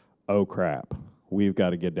said, oh, crap, we've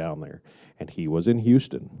got to get down there. And he was in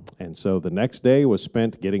Houston. And so the next day was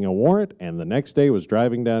spent getting a warrant, and the next day was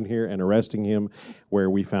driving down here and arresting him, where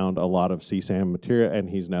we found a lot of CSAM material, and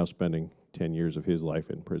he's now spending 10 years of his life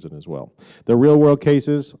in prison as well. The real-world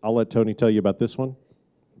cases, I'll let Tony tell you about this one.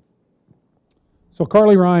 So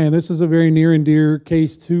Carly Ryan, this is a very near and dear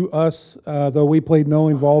case to us, though we played no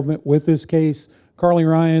involvement with this case. Carly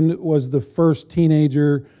Ryan was the first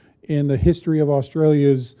teenager in the history of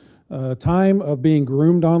Australia's time of being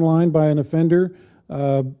groomed online by an offender,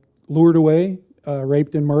 lured away,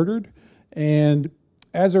 raped and murdered. And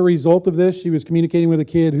as a result of this, she was communicating with a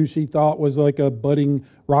kid who she thought was like a budding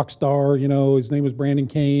rock star. You know, his name was Brandon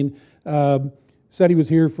Kane. Said he was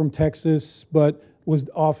here from Texas, but was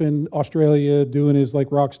off in Australia doing his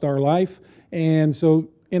like rock star life. And so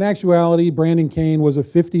in actuality, Brandon Kane was a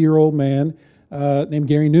 50-year-old man named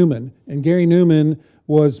Gary Newman. And Gary Newman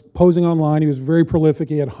was posing online. He was very prolific.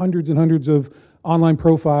 He had hundreds and hundreds of online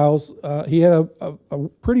profiles. He had a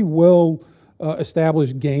pretty well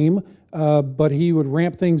established game, but he would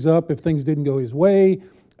ramp things up if things didn't go his way.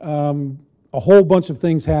 A whole bunch of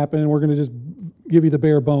things happened. We're going to just give you the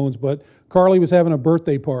bare bones, but Carly was having a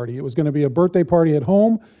birthday party. It was going to be a birthday party at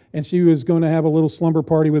home, and she was going to have a little slumber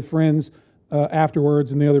party with friends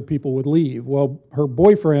afterwards, and the other people would leave. Well, her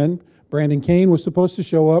boyfriend, Brandon Kane, was supposed to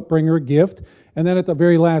show up, bring her a gift, and then at the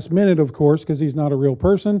very last minute, of course, because he's not a real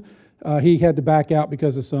person, he had to back out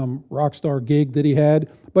because of some rock star gig that he had.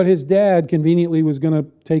 But his dad conveniently was going to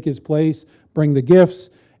take his place, bring the gifts,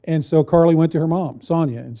 and so Carly went to her mom,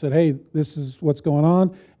 Sonia, and said, hey, this is what's going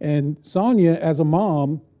on. And Sonia, as a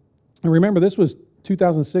mom, and remember this was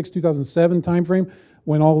 2006, 2007 timeframe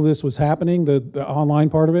when all of this was happening, the online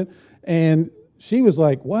part of it, and she was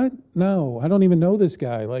like, what? No, I don't even know this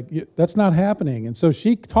guy. Like, that's not happening. And so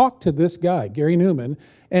she talked to this guy, Gary Newman,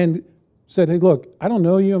 and said, hey, look, I don't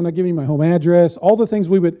know you. I'm not giving you my home address. All the things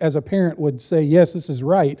we would, as a parent, would say, yes, this is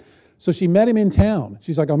right. So she met him in town.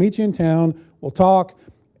 She's like, I'll meet you in town. We'll talk.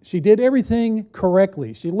 She did everything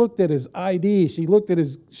correctly. She looked at his ID. She looked at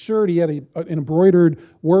his shirt. He had an embroidered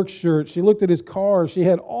work shirt. She looked at his car. She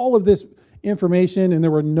had all of this information, and there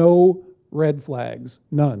were no red flags,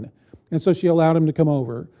 none. And so she allowed him to come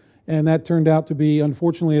over. And that turned out to be,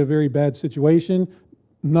 unfortunately, a very bad situation.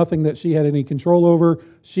 Nothing that she had any control over.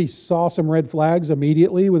 She saw some red flags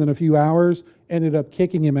immediately within a few hours, ended up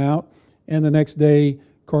kicking him out, and the next day,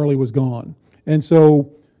 Carly was gone. And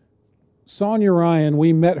so Sonia Ryan,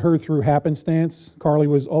 we met her through happenstance. Carly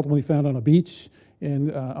was ultimately found on a beach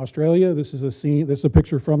in Australia. This is a scene. This is a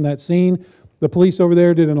picture from that scene. The police over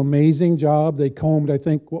there did an amazing job. They combed, I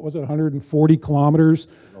think, what was it, 140 kilometers.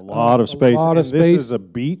 A lot of space. This is a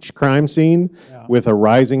beach crime scene with a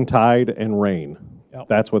rising tide and rain. Yep.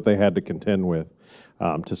 That's what they had to contend with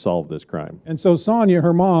to solve this crime. And so Sonia,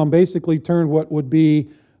 her mom, basically turned what would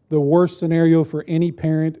be the worst scenario for any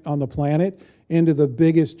parent on the planet into the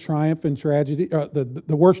biggest triumph and tragedy,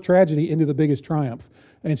 the worst tragedy into the biggest triumph.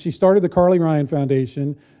 And she started the Carly Ryan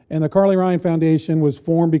Foundation, and the Carly Ryan Foundation was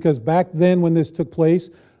formed because back then when this took place,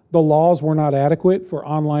 the laws were not adequate for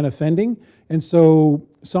online offending. And so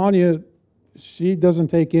Sonia, she doesn't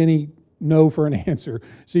take any no for an answer.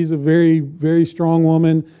 She's a very, very strong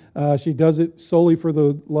woman. She does it solely for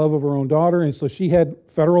the love of her own daughter, and so she had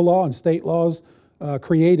federal law and state laws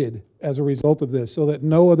created as a result of this so that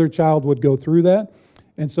no other child would go through that.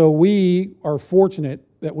 And so we are fortunate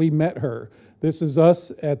that we met her. This is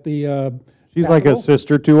us at the She's Capitol. like a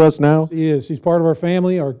sister to us now. She is. She's part of our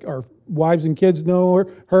family. Our wives and kids know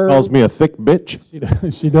her. Calls me a thick bitch.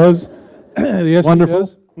 She does. Yes, Wonderful.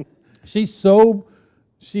 she does.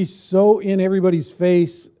 She's so in everybody's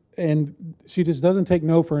face, and she just doesn't take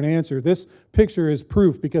no for an answer. This picture is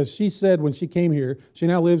proof because she said when she came here, she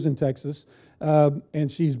now lives in Texas,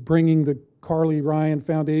 and she's bringing the Carly Ryan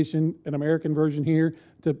Foundation, an American version here,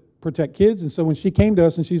 to protect kids. And so when she came to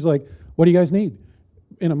us and she's like, what do you guys need?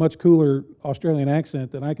 In a much cooler Australian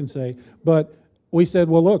accent than I can say. But we said,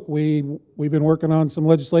 well, look, we've been working on some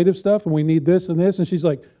legislative stuff, and we need this and this. And she's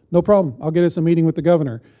like, no problem. I'll get us a meeting with the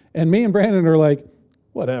governor. And me and Brandon are like,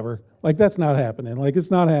 whatever. Like, that's not happening. Like,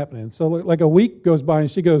 it's not happening. So like a week goes by,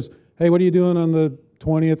 and she goes, hey, what are you doing on the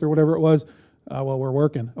 20th or whatever it was? Well, we're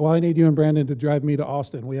working. Well, I need you and Brandon to drive me to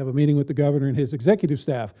Austin. We have a meeting with the governor and his executive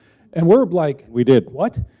staff. And we're like, We did.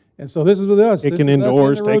 what? And so this is with us. Kicking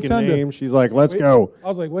indoors, taking names. She's like, let's go. I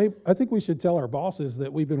was like, wait, I think we should tell our bosses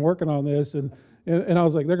that we've been working on this. And I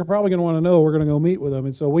was like, they're probably going to want to know. We're going to go meet with them.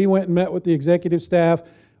 And so we went and met with the executive staff.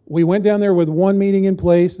 We went down there with one meeting in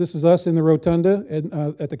place. This is us in the rotunda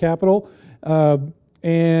at the Capitol.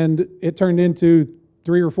 And it turned into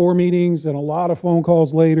 3 or 4 meetings and a lot of phone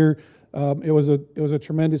calls later. It was a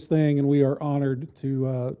tremendous thing, and we are honored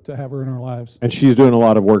to have her in our lives. And she's doing a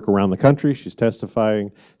lot of work around the country. She's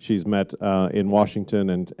testifying. She's met in Washington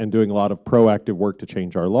and doing a lot of proactive work to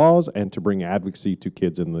change our laws and to bring advocacy to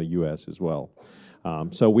kids in the U.S. as well.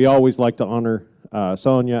 So we always like to honor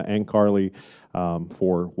Sonia and Carly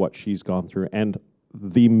for what she's gone through and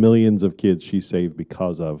the millions of kids she saved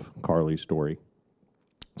because of Carly's story.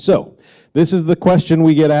 So, this is the question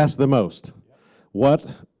we get asked the most.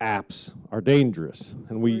 What apps are dangerous?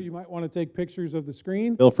 And You might want to take pictures of the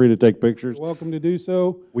screen. feel free to take pictures. You're welcome to do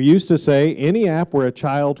so. We used to say any app where a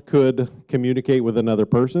child could communicate with another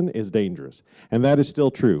person is dangerous, and that is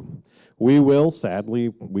still true. We will, sadly,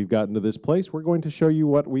 we've gotten to this place, we're going to show you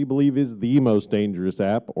what we believe is the most dangerous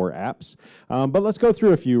app or apps. But let's go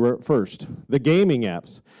through a few first. The gaming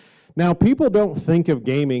apps. Now, people don't think of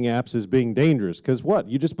gaming apps as being dangerous, because what?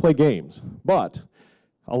 You just play games. But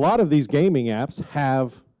a lot of these gaming apps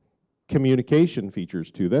have communication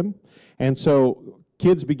features to them, and so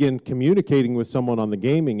kids begin communicating with someone on the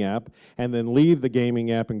gaming app and then leave the gaming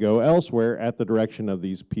app and go elsewhere at the direction of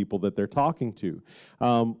these people that they're talking to.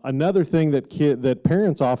 Another thing that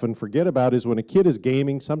parents often forget about is when a kid is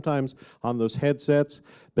gaming, sometimes on those headsets,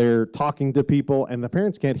 they're talking to people and the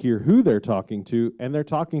parents can't hear who they're talking to, and they're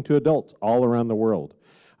talking to adults all around the world.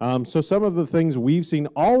 So some of the things we've seen,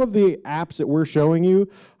 all of the apps that we're showing you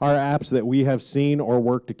are apps that we have seen or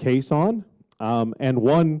worked a case on, and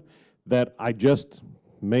one that I just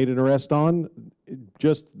made an arrest on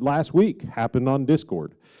just last week happened on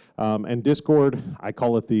Discord. And Discord, I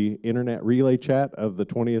call it the internet relay chat of the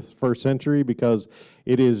 21st century because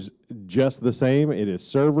it is just the same. It is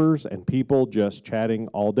servers and people just chatting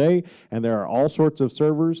all day, and there are all sorts of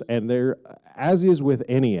servers, and there, as is with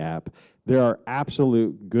any app, there are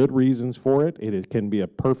absolute good reasons for it. It can be a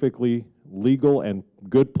perfectly legal and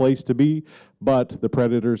good place to be, but the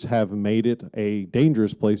predators have made it a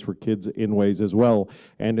dangerous place for kids in ways as well,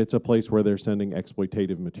 and it's a place where they're sending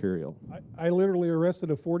exploitative material. I literally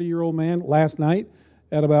arrested a 40-year-old man last night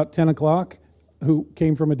at about 10 o'clock who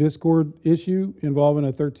came from a Discord issue involving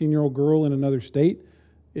a 13-year-old girl in another state.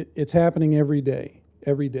 It's happening every day,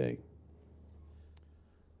 every day.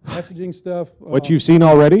 Messaging stuff. What you've seen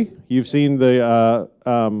already, you've seen the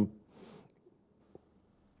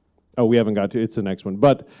oh, we haven't got to, it's the next one.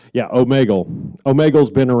 But yeah, Omegle. Omegle's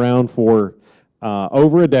been around for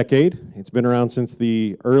over a decade. It's been around since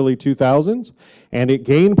the early 2000s, and it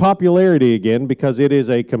gained popularity again because it is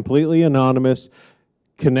a completely anonymous,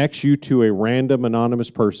 connects you to a random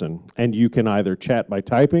anonymous person, and you can either chat by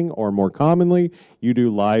typing, or more commonly, you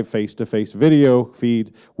do live face-to-face video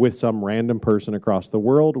feed with some random person across the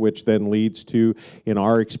world, which then leads to, in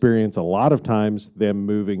our experience, a lot of times, them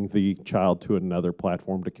moving the child to another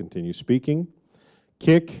platform to continue speaking.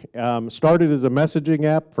 Kik started as a messaging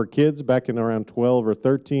app for kids back in around 12 or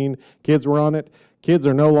 13. Kids were on it. Kids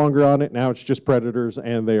are no longer on it. Now it's just predators,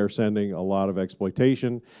 and they are sending a lot of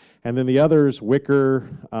exploitation. And then the others, Wicker,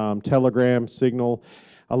 Telegram, Signal,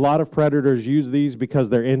 a lot of predators use these because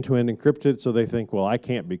they're end-to-end encrypted, so they think, well, I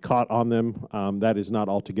can't be caught on them. That is not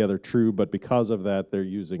altogether true, but because of that, they're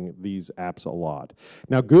using these apps a lot.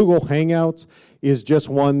 Now, Google Hangouts is just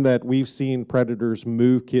one that we've seen predators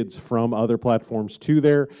move kids from other platforms to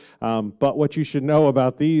there. But what you should know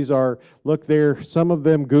about these are, look there, some of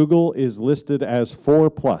them Google is listed as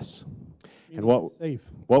 4+. And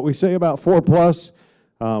what we say about 4+,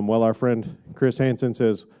 well, our friend Chris Hansen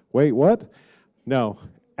says, wait, what? No.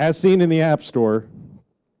 As seen in the App Store,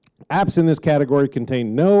 apps in this category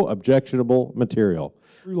contain no objectionable material.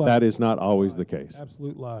 That is not always the case.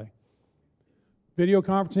 Absolute lie. Video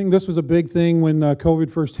conferencing, this was a big thing when COVID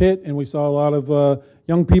first hit, and we saw a lot of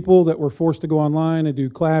young people that were forced to go online and do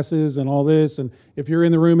classes and all this. And if you're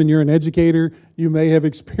in the room and you're an educator, you may have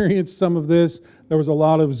experienced some of this. There was a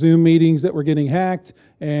lot of Zoom meetings that were getting hacked,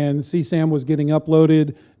 and CSAM was getting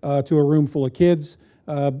uploaded to a room full of kids.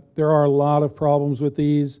 There are a lot of problems with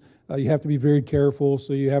these. You have to be very careful,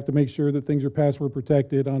 so you have to make sure that things are password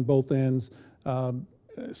protected on both ends.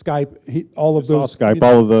 Skype, all of those. Skype, you know,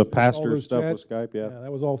 all of the pastor stuff with Skype, yeah.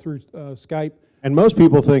 That was all through Skype. And most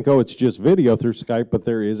people think, oh, it's just video through Skype, but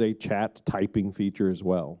there is a chat typing feature as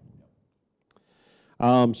well.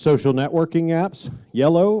 Social networking apps,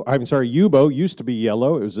 Yubo used to be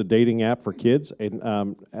Yellow. It was a dating app for kids and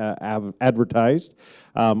advertised.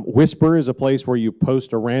 Whisper is a place where you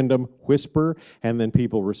post a random whisper and then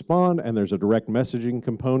people respond, and there's a direct messaging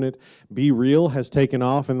component. Be Real has taken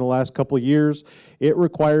off in the last couple of years. It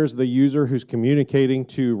requires the user who's communicating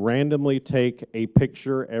to randomly take a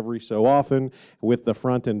picture every so often with the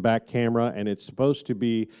front and back camera, and it's supposed to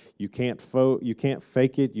be, you can't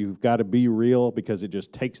fake it, you've got to be real, because it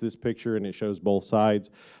just takes this picture and it shows both sides.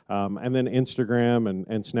 And then Instagram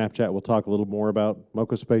and Snapchat, we'll talk a little more about.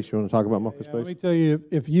 Mocospace, you want to talk about Mocospace? Let me tell you,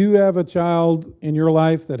 if you have a child in your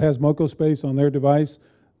life that has Mocospace on their device,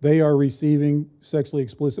 they are receiving sexually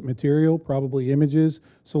explicit material, probably images,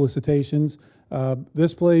 solicitations.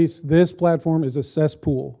 This platform is a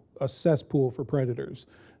cesspool a cesspool for predators.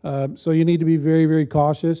 So you need to be very, very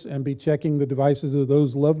cautious and be checking the devices of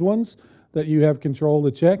those loved ones that you have control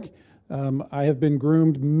to check. I have been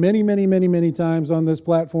groomed many, many, many, many times on this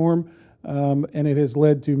platform, and it has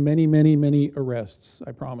led to many, many, many arrests,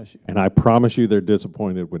 I promise you. And I promise you they're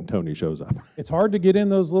disappointed when Tony shows up. It's hard to get in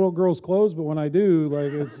those little girls' clothes, but when I do,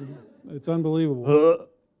 like, it's unbelievable.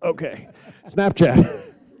 Okay.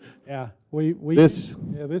 Snapchat. Yeah,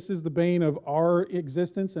 This is the bane of our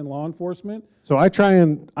existence in law enforcement. So I try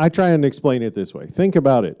and explain it this way. Think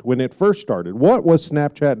about it. When it first started, what was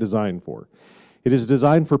Snapchat designed for? It is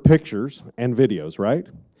designed for pictures and videos, right?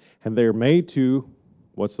 And they're made to,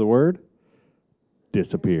 what's the word?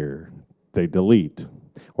 Disappear. They delete.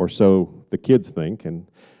 Or so the kids think, and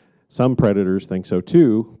some predators think so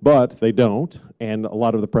too, but they don't, and a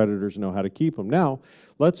lot of the predators know how to keep them. Now,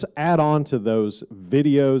 let's add on to those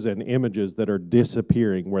videos and images that are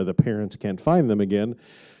disappearing where the parents can't find them again,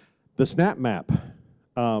 the Snap Map.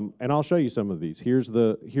 And I'll show you some of these. Here's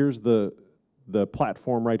the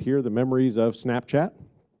platform right here, the memories of Snapchat.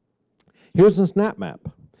 Here's the Snap Map.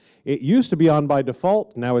 It used to be on by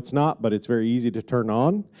default, now it's not, but it's very easy to turn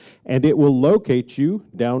on, and it will locate you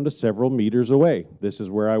down to several meters away. This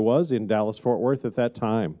is where I was in Dallas-Fort Worth at that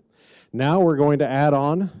time. Now we're going to add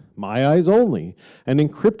on My Eyes Only, an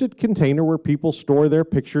encrypted container where people store their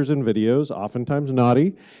pictures and videos, oftentimes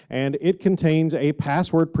naughty, and it contains a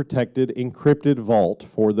password-protected encrypted vault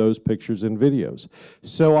for those pictures and videos.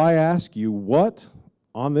 So I ask you, what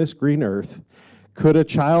on this green earth could a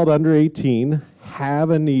child under 18 have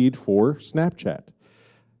a need for Snapchat?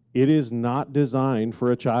 It is not designed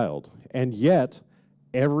for a child, and yet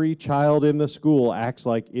every child in the school acts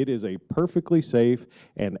like it is a perfectly safe,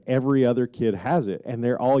 and every other kid has it, and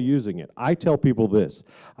they're all using it. I tell people this: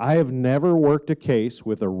 I have never worked a case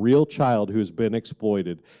with a real child who's been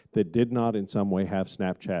exploited that did not in some way have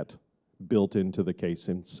Snapchat built into the case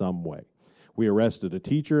in some way. We arrested a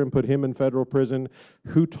teacher and put him in federal prison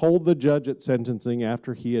who told the judge at sentencing,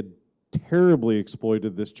 after he had terribly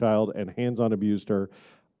exploited this child and hands-on abused her,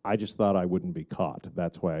 "I just thought I wouldn't be caught.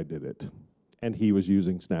 That's why I did it." And he was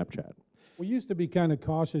using Snapchat. We used to be kind of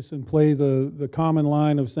cautious and play the common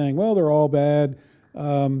line of saying, well, they're all bad.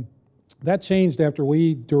 That changed after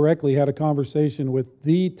we directly had a conversation with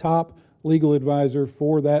the top legal advisor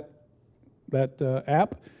for that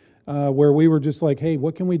app, where we were just like, hey,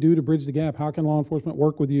 what can we do to bridge the gap? How can law enforcement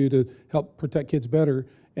work with you to help protect kids better?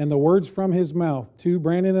 And the words from his mouth to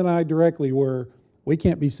Brandon and I directly were, we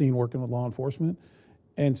can't be seen working with law enforcement.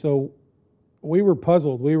 And so we were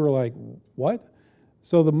puzzled. We were like, what?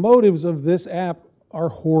 So the motives of this app are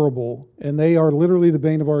horrible, and they are literally the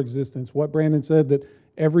bane of our existence. What Brandon said, that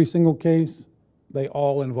every single case, they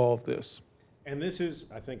all involve this. And this is,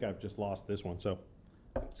 I think I've just lost this one, so.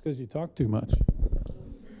 It's because you talk too much.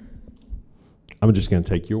 I'm just going to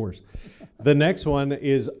take yours. The next one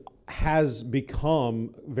has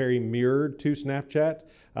become very mirrored to Snapchat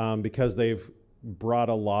because they've brought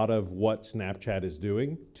a lot of what Snapchat is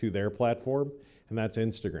doing to their platform, and that's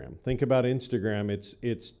Instagram. Think about Instagram.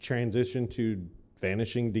 It's transitioned to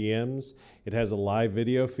vanishing DMs. It has a live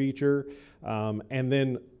video feature, and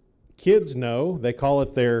then kids know, they call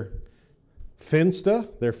it their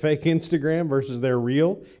Finsta, their fake Instagram versus their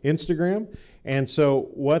real Instagram. And so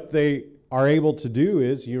what they are able to do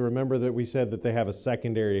is, you remember that we said that they have a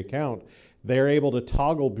secondary account. They're able to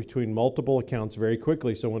toggle between multiple accounts very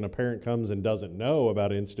quickly. So when a parent comes and doesn't know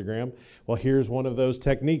about Instagram, well, here's one of those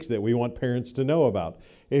techniques that we want parents to know about.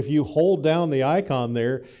 If you hold down the icon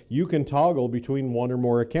there, you can toggle between one or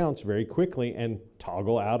more accounts very quickly and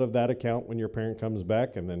toggle out of that account when your parent comes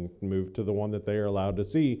back, and then move to the one that they are allowed to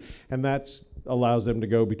see. And that allows them to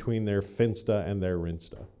go between their Finsta and their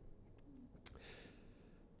Rinsta.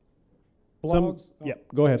 Blogs? Yeah,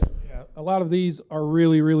 go ahead. Yeah, a lot of these are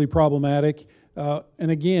really, really problematic. And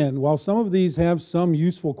again, while some of these have some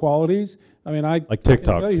useful qualities, I mean, like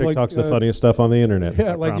TikTok. TikTok's the funniest stuff on the internet.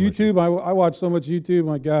 Yeah, like YouTube. I watch so much YouTube.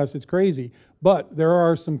 My gosh, it's crazy. But there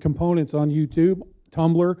are some components on YouTube,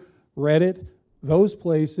 Tumblr, Reddit. Those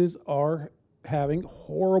places are having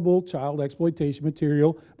horrible child exploitation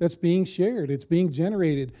material that's being shared. It's being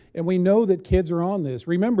generated. And we know that kids are on this.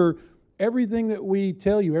 Remember, everything that we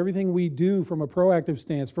tell you, everything we do from a proactive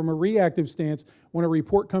stance, from a reactive stance, when a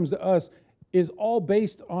report comes to us, is all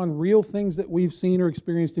based on real things that we've seen or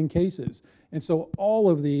experienced in cases. And so all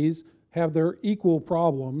of these have their equal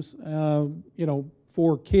problems,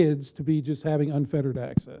 for kids to be just having unfettered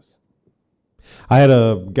access. I had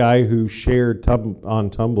a guy who shared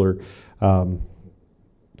on Tumblr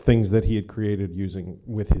things that he had created using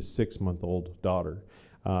with his 6-month-old daughter.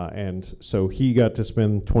 And so he got to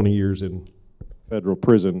spend 20 years in federal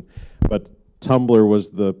prison, but Tumblr was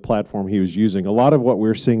the platform he was using. A lot of what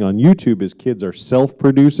we're seeing on YouTube is kids are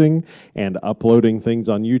self-producing and uploading things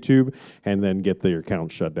on YouTube and then get their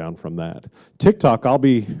account shut down from that. TikTok, I'll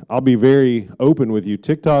be very open with you.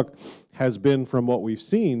 TikTok has been, from what we've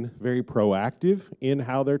seen, very proactive in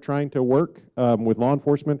how they're trying to work with law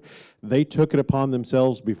enforcement. They took it upon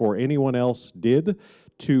themselves before anyone else did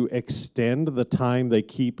to extend the time they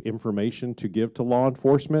keep information to give to law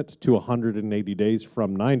enforcement to 180 days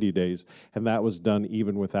from 90 days, and that was done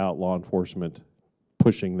even without law enforcement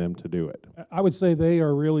pushing them to do it. I would say they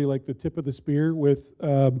are really like the tip of the spear with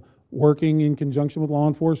working in conjunction with law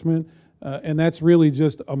enforcement, and that's really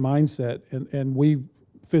just a mindset. And we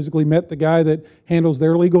physically met the guy that handles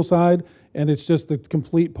their legal side, and it's just the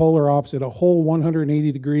complete polar opposite, a whole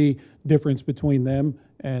 180-degree difference between them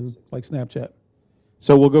and like Snapchat.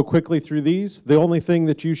 So we'll go quickly through these. The only thing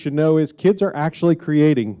that you should know is kids are actually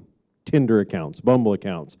creating Tinder accounts, Bumble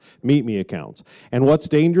accounts, Meet Me accounts. And what's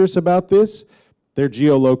dangerous about this? They're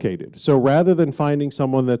geolocated. So rather than finding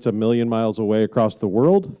someone that's a million miles away across the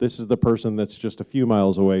world, this is the person that's just a few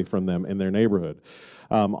miles away from them in their neighborhood.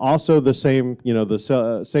 Also the same,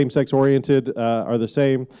 the same-sex oriented are the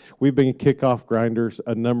same. We've been kicked off Grindr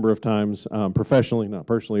a number of times, professionally, not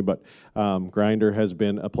personally, but Grindr has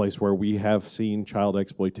been a place where we have seen child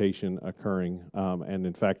exploitation occurring. And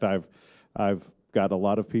in fact, I've got a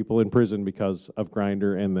lot of people in prison because of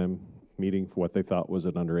Grindr and them meeting for what they thought was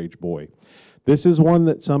an underage boy. This is one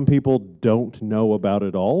that some people don't know about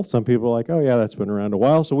at all. Some people are like, oh yeah, that's been around a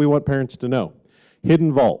while, so we want parents to know.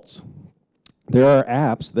 Hidden vaults. There are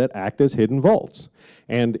apps that act as hidden vaults.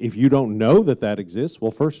 And if you don't know that that exists,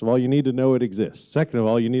 well, first of all, you need to know it exists. Second of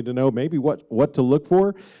all, you need to know maybe what to look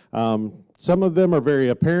for. Some of them are very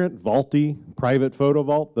apparent. Vaulty, private photo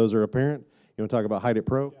vault, those are apparent. You want to talk about Hide It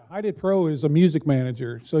Pro? Yeah, Hide It Pro is a music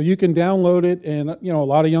manager. So you can download it, and a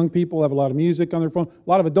lot of young people have a lot of music on their phone. A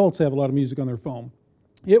lot of adults have a lot of music on their phone.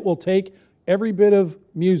 It will take every bit of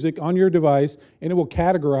music on your device, and it will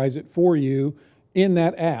categorize it for you in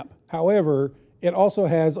that app. However, it also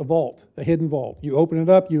has a vault, a hidden vault. You open it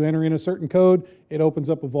up, you enter in a certain code, it opens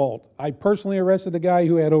up a vault. I personally arrested a guy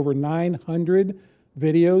who had over 900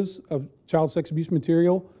 videos of child sex abuse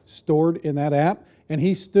material stored in that app, and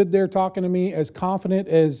he stood there talking to me as confident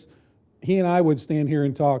as he and I would stand here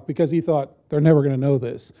and talk because he thought, they're never going to know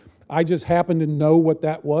this. I just happened to know what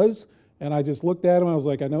that was, and I just looked at him, I was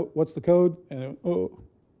like, I know, what's the code? And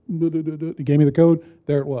he gave me the code,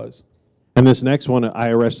 there it was. And this next one, I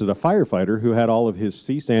arrested a firefighter who had all of his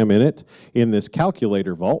CSAM in it in this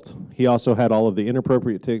calculator vault. He also had all of the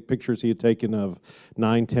inappropriate pictures he had taken of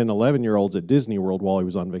 9, 10, 11-year-olds at Disney World while he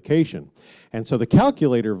was on vacation. And so the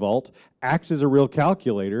calculator vault acts as a real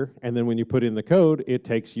calculator, and then when you put in the code, it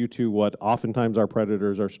takes you to what oftentimes our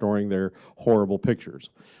predators are storing their horrible pictures.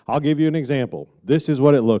 I'll give you an example. This is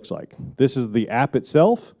what it looks like. This is the app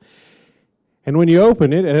itself. And when you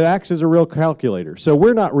open it, it acts as a real calculator. So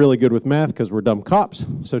we're not really good with math because we're dumb cops.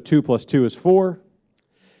 So 2 plus 2 is 4.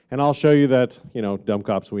 And I'll show you that, dumb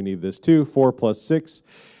cops, we need this too. 4 plus 6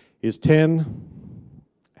 is 10.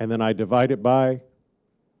 And then I divide it by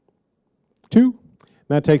 2. And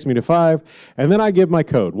that takes me to 5. And then I give my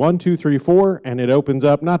code, 1, 2, 3, 4, and it opens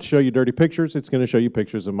up, not to show you dirty pictures, it's going to show you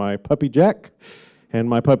pictures of my puppy Jack and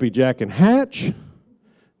my puppy Jack and Hatch.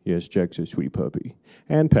 Yes, Jack's a sweet puppy.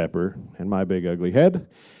 And Pepper, and my big ugly head.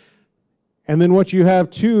 And then what you have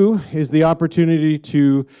too is the opportunity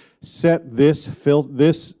to set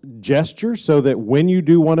this gesture so that when you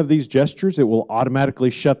do one of these gestures, it will automatically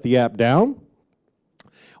shut the app down.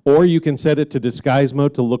 Or you can set it to disguise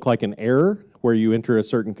mode to look like an error where you enter a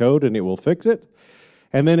certain code and it will fix it.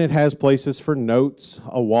 And then it has places for notes,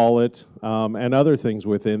 a wallet, and other things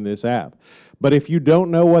within this app. But if you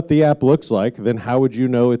don't know what the app looks like, then how would you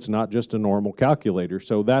know it's not just a normal calculator?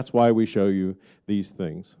 So that's why we show you these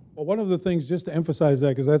things. Well, one of the things, just to emphasize that,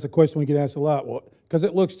 because that's a question we get asked a lot, because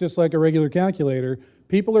it looks just like a regular calculator.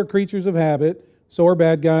 People are creatures of habit, so are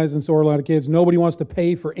bad guys, and so are a lot of kids. Nobody wants to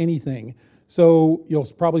pay for anything. So you'll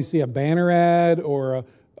probably see a banner ad or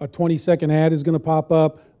a 20-second ad is going to pop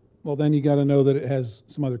up. Well, then you got to know that it has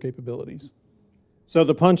some other capabilities. So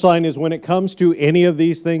the punchline is when it comes to any of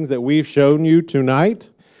these things that we've shown you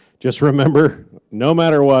tonight, just remember, no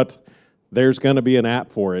matter what, there's going to be an app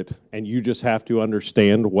for it, and you just have to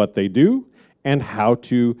understand what they do and how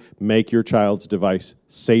to make your child's device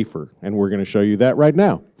safer. And we're going to show you that right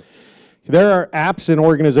now. There are apps and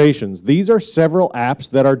organizations. These are several apps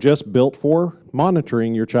that are just built for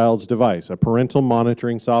monitoring your child's device, a parental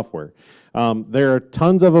monitoring software. There are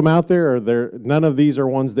tons of them out there. None of these are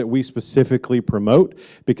ones that we specifically promote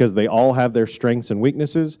because they all have their strengths and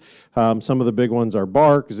weaknesses. Some of the big ones are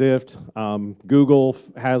Bark, Zift, Google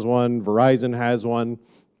has one, Verizon has one.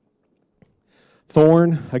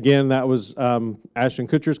 Thorn, again, that was Ashton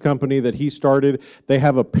Kutcher's company that he started. They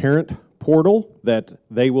have a parent portal that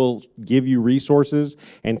they will give you resources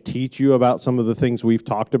and teach you about some of the things we've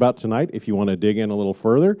talked about tonight if you want to dig in a little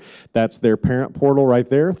further. That's their parent portal right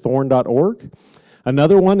there, thorn.org.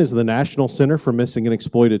 Another one is the National Center for Missing and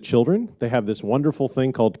Exploited Children. They have this wonderful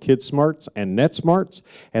thing called KidSmarts and NetSmarts,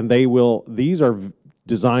 and these are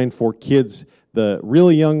designed for kids. The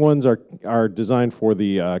really young ones are designed for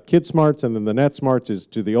the KidSmarts, and then the NetSmarts is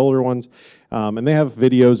to the older ones. And they have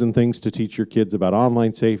videos and things to teach your kids about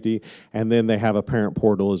online safety. And then they have a parent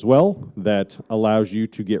portal as well that allows you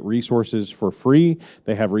to get resources for free.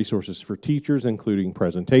 They have resources for teachers, including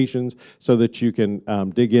presentations, so that you can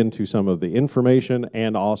dig into some of the information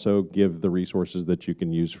and also give the resources that you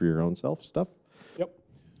can use for your own self stuff. Yep.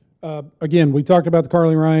 Again, we talked about the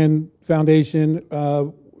Carly Ryan Foundation.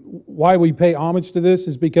 Why we pay homage to this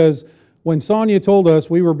is because when Sonia told us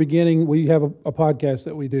we have a podcast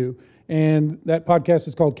that we do, and that podcast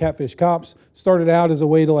is called Catfish Cops. Started out as a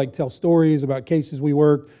way to like tell stories about cases we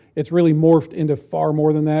worked. It's really morphed into far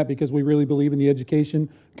more than that because we really believe in the education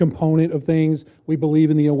component of things. We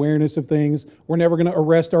believe in the awareness of things. We're never going to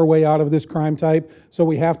arrest our way out of this crime type, so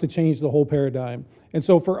we have to change the whole paradigm. And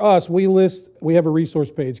so for us, we have a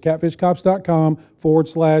resource page,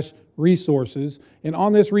 catfishcops.com/resources. And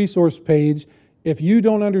on this resource page, if you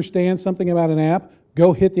don't understand something about an app,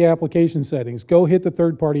 go hit the application settings, go hit the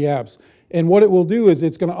third-party apps. And what it will do is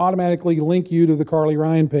it's going to automatically link you to the Carly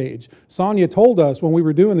Ryan page. Sonia told us when we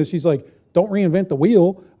were doing this, she's like, don't reinvent the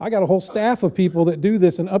wheel. I got a whole staff of people that do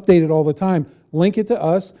this and update it all the time. Link it to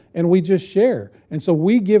us, and we just share. And so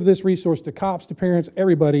we give this resource to cops, to parents,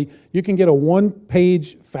 everybody. You can get a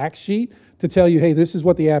one-page fact sheet to tell you, hey, this is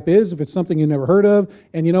what the app is, if it's something you've never heard of,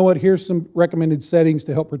 and you know what, here's some recommended settings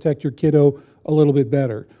to help protect your kiddo a little bit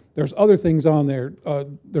better. There's other things on there.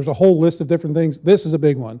 There's a whole list of different things. This is a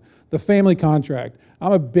big one, the family contract.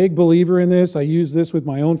 I'm a big believer in this. I use this with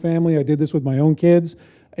my own family. I did this with my own kids.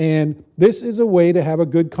 And this is a way to have a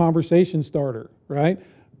good conversation starter, right?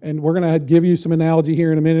 And we're going to give you some analogy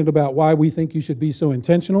here in a minute about why we think you should be so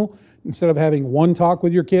intentional. Instead of having one talk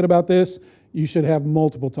with your kid about this, you should have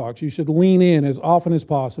multiple talks. You should lean in as often as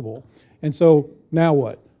possible. And so now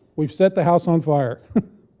what? We've set the house on fire.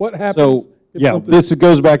 What happens? So, yeah, this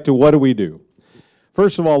goes back to what do we do?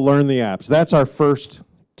 First of all, learn the apps. That's our first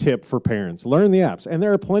tip for parents. Learn the apps. And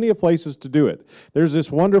there are plenty of places to do it. There's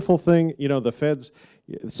this wonderful thing, you know, the feds,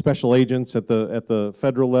 special agents at the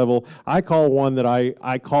federal level. I call one that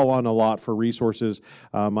I call on a lot for resources,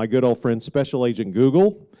 my good old friend Special Agent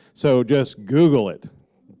Google. So just Google it.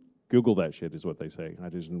 Google that shit is what they say. I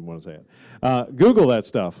just didn't want to say it. Google that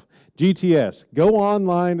stuff. GTS. Go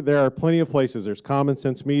online. There are plenty of places. There's Common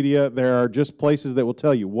Sense Media. There are just places that will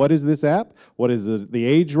tell you, what is this app? What is the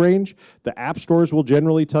age range? The app stores will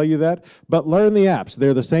generally tell you that. But learn the apps.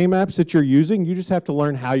 They're the same apps that you're using. You just have to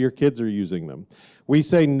learn how your kids are using them. We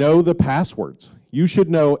say know the passwords. You should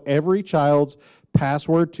know every child's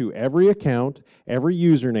password to every account, every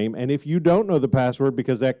username, and if you don't know the password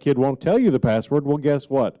because that kid won't tell you the password, well, guess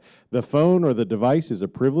what? The phone or the device is a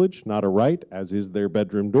privilege, not a right, as is their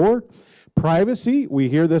bedroom door. Privacy, we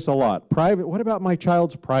hear this a lot. What about my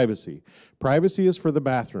child's privacy? Privacy is for the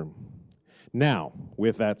bathroom. Now,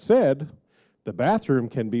 with that said, the bathroom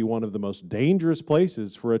can be one of the most dangerous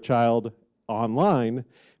places for a child online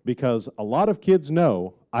because a lot of kids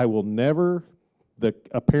know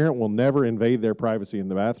a parent will never invade their privacy in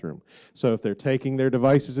the bathroom. So if they're taking their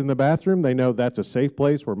devices in the bathroom, they know that's a safe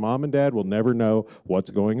place where mom and dad will never know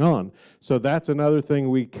what's going on. So that's another thing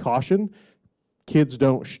we caution. Kids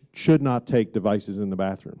should not take devices in the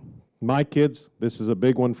bathroom. My kids, this is a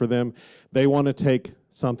big one for them. They want to take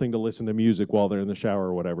something to listen to music while they're in the shower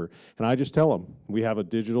or whatever. And I just tell them, we have a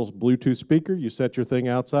digital Bluetooth speaker. You set your thing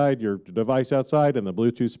outside, your device outside, and the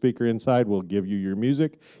Bluetooth speaker inside will give you your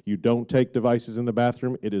music. You don't take devices in the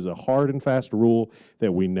bathroom. It is a hard and fast rule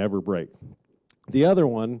that we never break. The other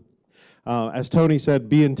one, as Tony said,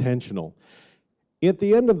 be intentional. At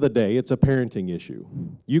the end of the day, it's a parenting issue.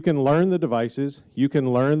 You can learn the devices. You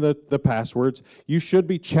can learn the passwords. You should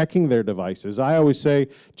be checking their devices. I always say,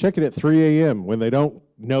 check it at 3 a.m. when they don't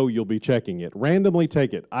know you'll be checking it. Randomly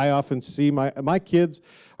take it. I often see my kids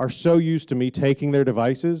are so used to me taking their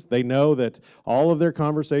devices. They know that all of their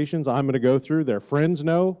conversations I'm going to go through, their friends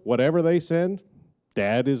know, whatever they send,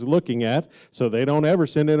 Dad is looking at, so they don't ever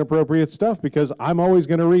send inappropriate stuff because I'm always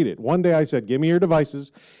going to read it. One day I said, give me your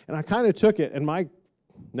devices, and I kind of took it, and my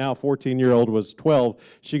now 14-year-old was 12.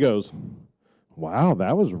 She goes, wow,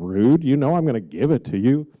 that was rude. You know I'm going to give it to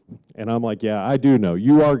you. And I'm like, yeah, I do know.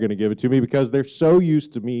 You are going to give it to me because they're so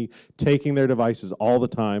used to me taking their devices all the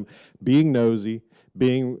time, being nosy,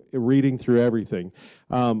 reading through everything.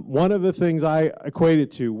 One of the things I equate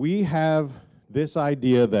it to, we have this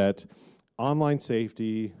idea that online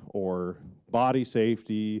safety or body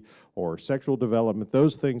safety or sexual development,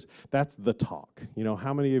 those things, that's the talk. You know,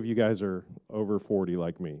 how many of you guys are over 40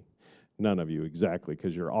 like me? None of you, exactly,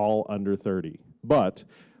 because you're all under 30. But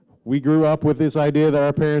we grew up with this idea that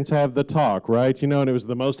our parents have the talk, right? You know, and it was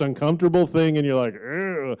the most uncomfortable thing, and you're like,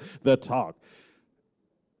 ugh, the talk.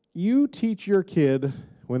 You teach your kid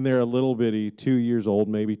when they're a little bitty, 2 years old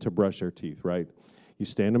maybe, to brush their teeth, right? You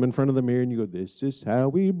stand them in front of the mirror and you go, this is how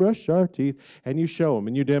we brush our teeth. And you show them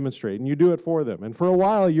and you demonstrate and you do it for them. And for a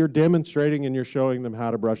while you're demonstrating and you're showing them how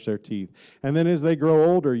to brush their teeth. And then as they grow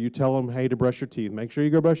older, you tell them, hey, to brush your teeth. Make sure you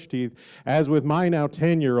go brush your teeth. As with my now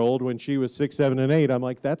 10-year-old, when she was 6, 7, and 8, I'm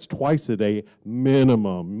like, that's twice a day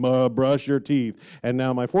minimum. Brush your teeth. And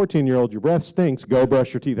now my 14-year-old, your breath stinks. Go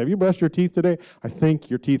brush your teeth. Have you brushed your teeth today? I think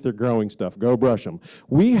your teeth are growing stuff. Go brush them.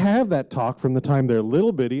 We have that talk from the time they're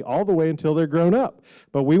little bitty all the way until they're grown up.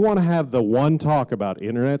 But we want to have the one talk about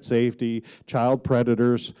internet safety, child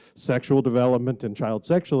predators, sexual development, and child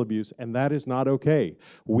sexual abuse, and that is not okay.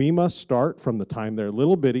 We must start from the time they're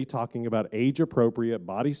little bitty talking about age-appropriate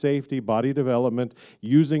body safety, body development,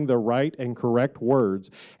 using the right and correct words,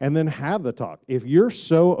 and then have the talk. If you're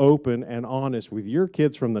so open and honest with your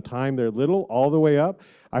kids from the time they're little all the way up,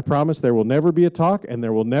 I promise there will never be a talk, and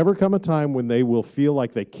there will never come a time when they will feel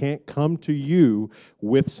like they can't come to you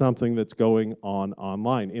with something that's going on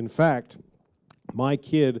online. In fact, my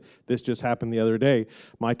kid, this just happened the other day,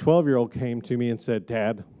 my 12-year-old came to me and said,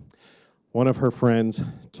 Dad, one of her friends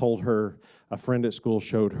told her a friend at school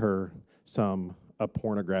showed her a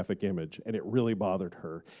pornographic image, and it really bothered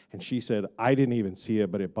her. And she said, I didn't even see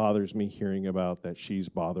it, but it bothers me hearing about that she's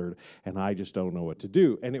bothered, and I just don't know what to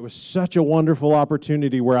do. And it was such a wonderful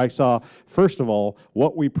opportunity where I saw, first of all,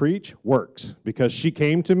 what we preach works, because she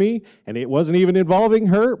came to me, and it wasn't even involving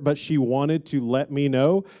her, but she wanted to let me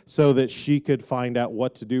know so that she could find out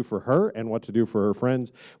what to do for her and what to do for her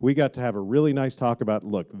friends. We got to have a really nice talk about,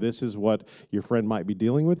 look, this is what your friend might be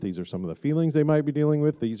dealing with. These are some of the feelings they might be dealing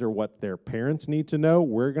with. These are what their parents need to know.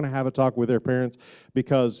 We're going to have a talk with their parents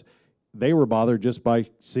because they were bothered just by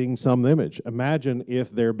seeing some image. Imagine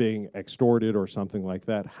if they're being extorted or something like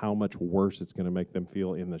that, how much worse it's going to make them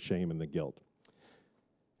feel in the shame and the guilt.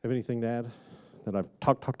 Have anything to add that I've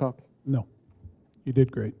talked? No, you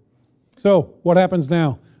did great. So what happens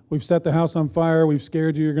now? We've set the house on fire. We've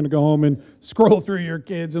scared you. You're going to go home and scroll through your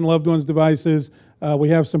kids' and loved ones' devices. We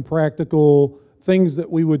have some practical things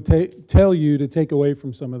that we would tell you to take away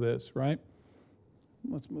from some of this, right?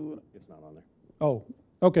 Let's move it. It's not on there. Oh,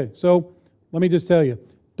 okay. So let me just tell you,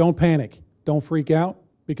 don't panic. Don't freak out,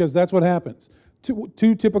 because that's what happens.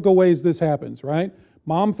 Two typical ways this happens, right?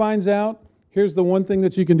 Mom finds out. Here's the one thing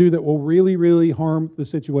that you can do that will really, really harm the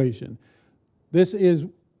situation. This is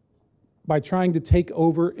by trying to take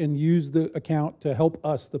over and use the account to help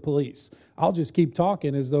us, the police. I'll just keep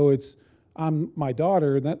talking as though I'm my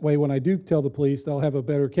daughter, and that way when I do tell the police, they'll have a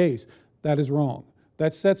better case. That is wrong.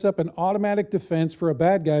 That sets up an automatic defense for a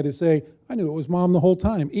bad guy to say, I knew it was Mom the whole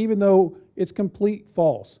time, even though it's complete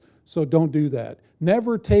false. So don't do that.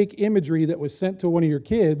 Never take imagery that was sent to one of your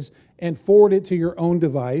kids and forward it to your own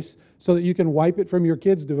device so that you can wipe it from your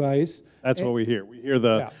kid's device. That's what we hear. We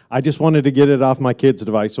hear I just wanted to get it off my kid's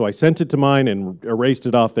device, so I sent it to mine and erased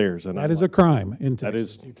it off theirs. And that is a crime in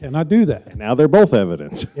Texas. You cannot do that. And now they're both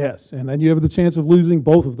evidence. Yes, and then you have the chance of losing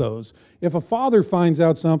both of those. If a father finds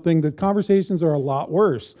out something, the conversations are a lot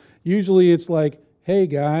worse. Usually it's like, hey,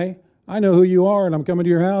 guy, I know who you are, and I'm coming to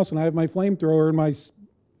your house, and I have my flamethrower and my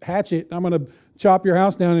hatchet, and I'm going to chop your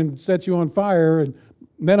house down and set you on fire, and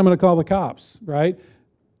then I'm going to call the cops, right?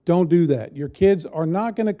 Don't do that. Your kids are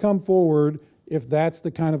not going to come forward if that's the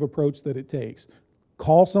kind of approach that it takes.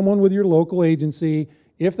 Call someone with your local agency.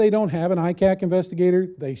 If they don't have an ICAC investigator,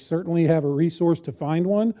 they certainly have a resource to find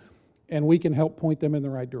one, and we can help point them in the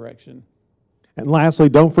right direction. And lastly,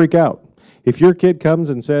 don't freak out. If your kid comes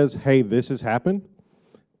and says, hey, this has happened,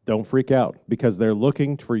 don't freak out, because they're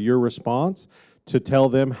looking for your response to tell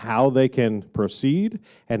them how they can proceed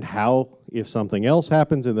and how, if something else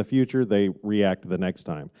happens in the future, they react the next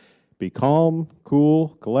time. Be calm,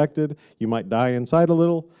 cool, collected. You might die inside a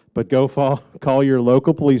little, but go call your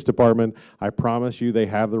local police department. I promise you they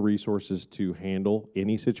have the resources to handle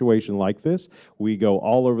any situation like this. We go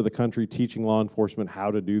all over the country teaching law enforcement how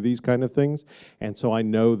to do these kind of things, and so I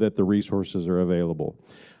know that the resources are available.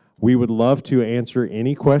 We would love to answer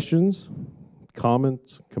any questions,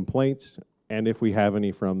 comments, complaints, and if we have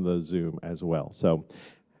any from the Zoom as well. So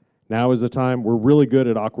now is the time. We're really good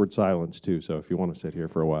at awkward silence too, so if you want to sit here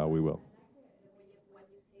for a while, we will. When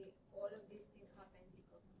you say all of these things happen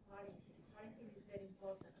because of parenting, parenting is very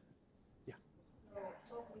important. Yeah. So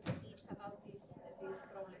talk with the kids about these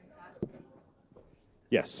problems actually.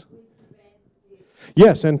 Yes.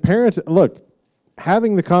 Yes, and parents, look,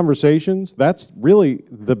 having the conversations, that's really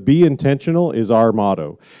the be intentional is our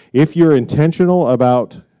motto. If you're intentional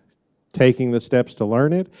about taking the steps to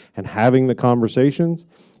learn it and having the conversations,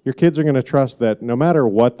 your kids are going to trust that no matter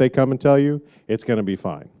what they come and tell you, it's going to be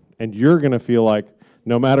fine. And you're going to feel like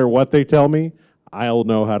no matter what they tell me, I'll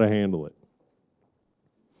know how to handle it.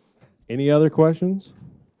 Any other questions?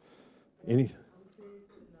 Any? I'm curious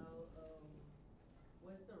to know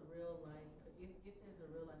what's the real life, if there's a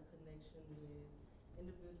real life connection with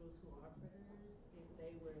individuals who are predators, if they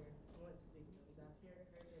were once victims. I've heard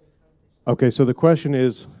any conversation. Okay, so the question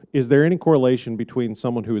is there any correlation between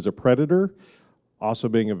someone who is a predator also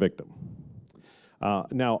being a victim?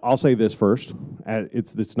 Now, I'll say this first.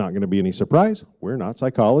 It's not going to be any surprise. We're not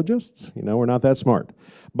psychologists. You know, we're not that smart.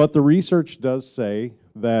 But the research does say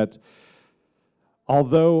that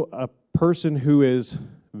although a person who is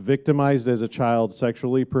victimized as a child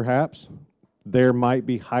sexually, perhaps, there might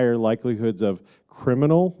be higher likelihoods of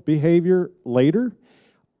criminal behavior later.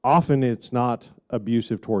 Often it's not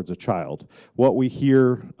abusive towards a child. What we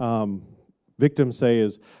hear victims say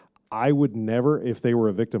is, I would never, if they were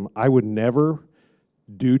a victim, I would never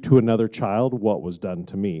do to another child what was done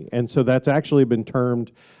to me. And so that's actually been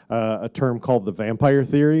termed a term called the vampire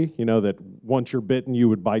theory, you know, that once you're bitten, you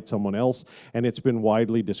would bite someone else, and it's been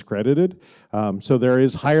widely discredited. So there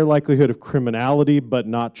is higher likelihood of criminality, but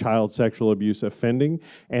not child sexual abuse offending.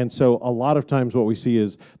 And so a lot of times what we see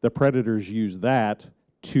is the predators use that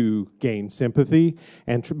to gain sympathy,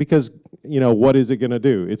 and because, you know, what is it going to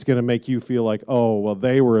do? It's going to make you feel like, oh, well,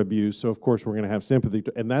 they were abused, so of course we're going to have sympathy,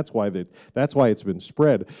 and that's why it's been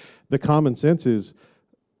spread. The common sense is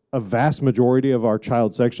a vast majority of our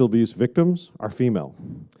child sexual abuse victims are female.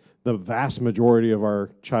 The vast majority of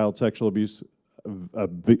our child sexual abuse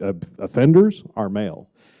offenders are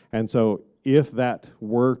male. And so if that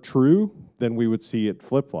were true, then we would see it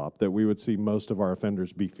flip-flop, that we would see most of our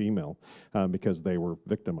offenders be female because they were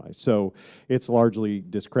victimized. So it's largely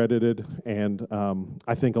discredited, and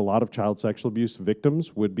I think a lot of child sexual abuse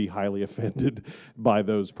victims would be highly offended by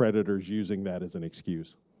those predators using that as an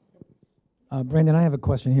excuse. Brandon, I have a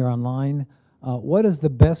question here online. What is the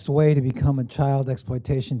best way to become a child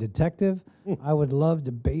exploitation detective? I would love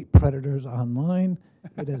to bait predators online.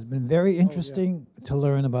 It has been very interesting to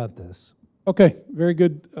learn about this. Okay, very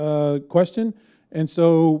good question. And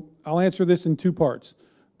so I'll answer this in two parts.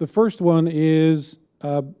 The first one is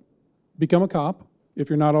become a cop if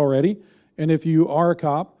you're not already. And if you are a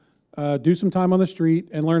cop, do some time on the street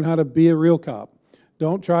and learn how to be a real cop.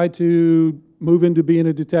 Don't try to move into being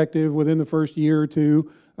a detective within the first year or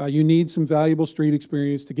two. You need some valuable street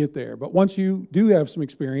experience to get there. But once you do have some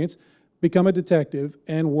experience, become a detective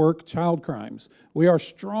and work child crimes. We are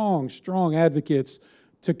strong, strong advocates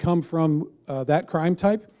to come from that crime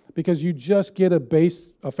type, because you just get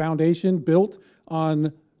a foundation built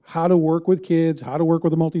on how to work with kids, how to work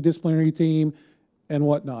with a multidisciplinary team, and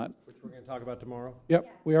whatnot. Which we're going to talk about tomorrow? Yep,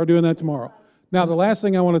 we are doing that tomorrow. Now, the last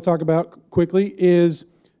thing I want to talk about quickly is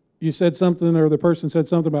you said something, or the person said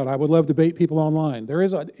something about, I would love to bait people online. There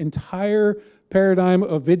is an entire paradigm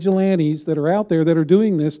of vigilantes that are out there that are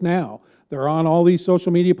doing this now. They're on all these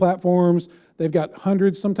social media platforms. They've got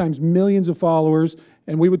hundreds, sometimes millions of followers,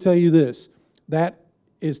 and we would tell you this, that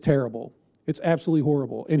is terrible. It's absolutely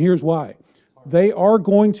horrible, and here's why. They are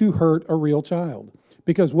going to hurt a real child,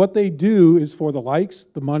 because what they do is for the likes,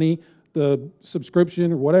 the money, the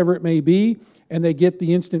subscription, or whatever it may be, and they get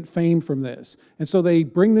the instant fame from this. And so they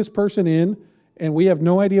bring this person in, and we have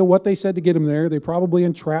no idea what they said to get them there. They probably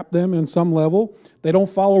entrap them in some level. They don't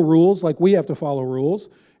follow rules like we have to follow rules.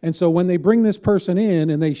 And so when they bring this person in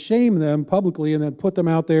and they shame them publicly and then put them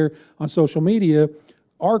out there on social media,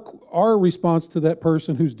 our response to that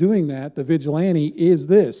person who's doing that, the vigilante, is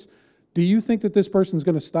this. Do you think that this person's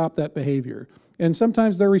going to stop that behavior? And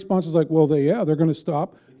sometimes their response is like, well, they're going to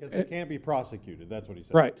stop. Because they can't be prosecuted, that's what he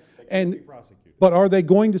said. Right. They can't be prosecuted. But are they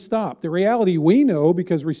going to stop? The reality we know,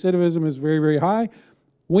 because recidivism is very, very high,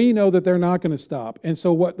 we know that they're not going to stop. And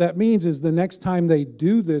so what that means is the next time they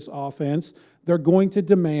do this offense, they're going to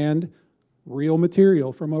demand real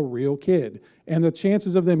material from a real kid. And the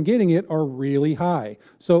chances of them getting it are really high.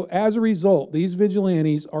 So as a result, these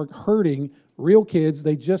vigilantes are hurting real kids.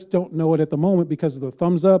 They just don't know it at the moment because of the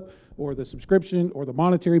thumbs up or the subscription or the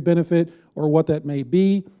monetary benefit or what that may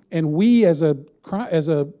be. And we as a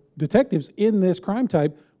detectives in this crime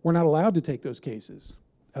type, we're not allowed to take those cases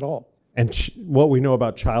at all. And what we know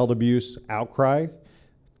about child abuse outcry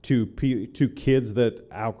to kids that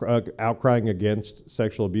outcrying against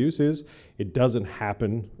sexual abuse is it doesn't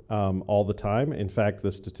happen all the time. In fact,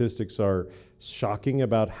 the statistics are shocking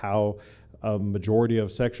about how a majority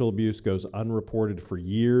of sexual abuse goes unreported for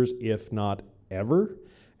years, if not ever.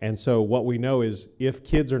 And so what we know is if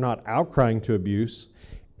kids are not outcrying to abuse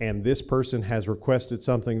and this person has requested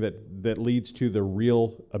something that leads to the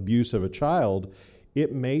real abuse of a child,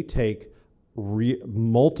 it may take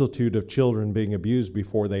multitude of children being abused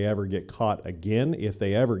before they ever get caught again, if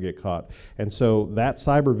they ever get caught. And so that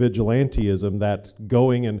cyber vigilantism, that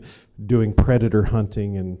going and doing predator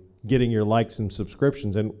hunting and getting your likes and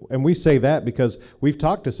subscriptions, and we say that because we've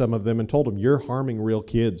talked to some of them and told them, you're harming real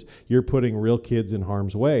kids, you're putting real kids in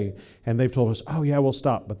harm's way, and they've told us, oh yeah, we'll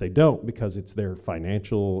stop, but they don't, because it's their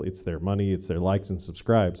financial, it's their money, it's their likes and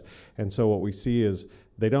subscribes. And so what we see is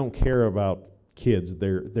they don't care about kids,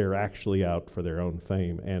 they're actually out for their own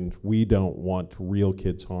fame, and we don't want real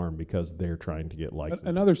kids harmed because they're trying to get likes.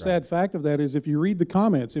 Another sad fact of that is if you read the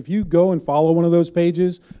comments, if you go and follow one of those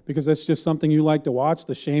pages, because that's just something you like to watch,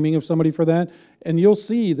 the shaming of somebody for that, and you'll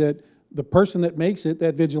see that the person that makes it,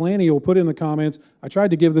 that vigilante, will put in the comments, I tried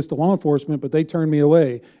to give this to law enforcement, but they turned me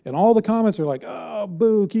away. And all the comments are like, oh,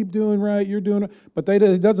 boo, keep doing right, you're doing it. But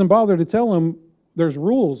it doesn't bother to tell them there's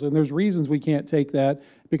rules and there's reasons we can't take that,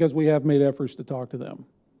 because we have made efforts to talk to them.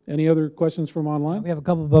 Any other questions from online? We have a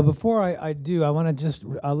couple, but before I do, I want to just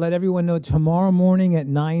let everyone know tomorrow morning at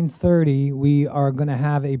 9:30, we are going to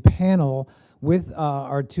have a panel with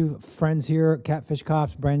our two friends here, Catfish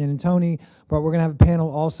Cops, Brandon and Tony, but we're going to have a panel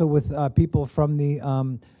also with people from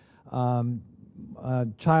the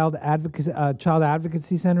Child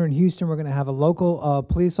Advocacy Center in Houston. We're going to have a local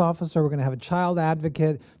police officer. We're going to have a child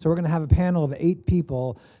advocate. So we're going to have a panel of 8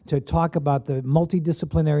 people to talk about the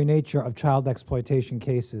multidisciplinary nature of child exploitation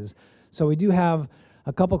cases. So we do have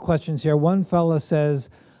a couple questions here. One fella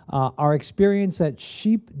says, our experience at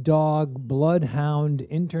sheepdog, bloodhound,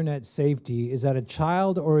 internet safety is that a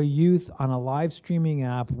child or a youth on a live streaming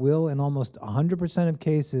app will, in almost 100% of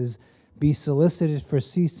cases, be solicited for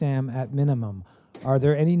CSAM at minimum. Are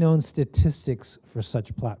there any known statistics for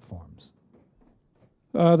such platforms?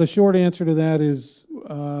 The short answer to that is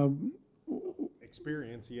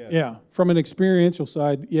experience, yes. Yeah, from an experiential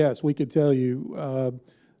side, yes, we could tell you.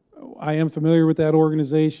 I am familiar with that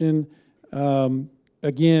organization.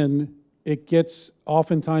 Again, it gets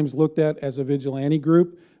oftentimes looked at as a vigilante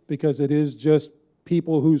group because it is just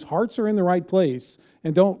people whose hearts are in the right place.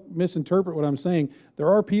 And don't misinterpret what I'm saying. There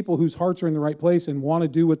are people whose hearts are in the right place and want to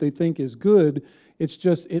do what they think is good. It's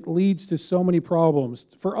just, it leads to so many problems.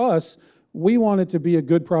 For us, we want it to be a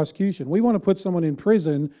good prosecution. We want to put someone in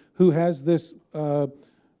prison who has this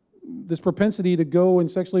this propensity to go and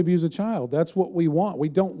sexually abuse a child. That's what we want. We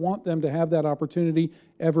don't want them to have that opportunity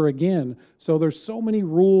ever again. So there's so many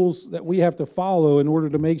rules that we have to follow in order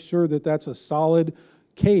to make sure that that's a solid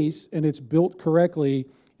case and it's built correctly.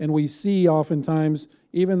 And we see oftentimes,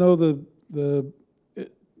 even though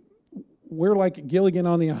we're like Gilligan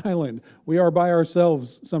on the island, we are by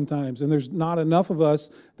ourselves sometimes, and there's not enough of us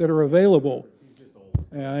that are available.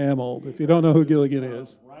 Yeah, I am old, if you don't know who Gilligan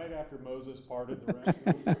is. Right after Moses parted the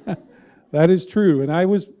Red Sea. That is true, and I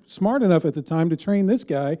was smart enough at the time to train this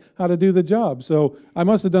guy how to do the job, so I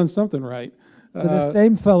must have done something right. But the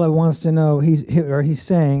same fellow wants to know, he's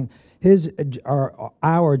saying,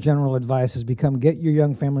 our general advice has become get your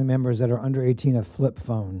young family members that are under 18 a flip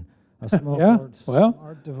phone, a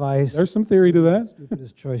smart device. There's some theory to that.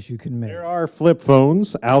 Stupidest choice you can make. There are flip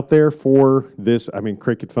phones out there for this, I mean,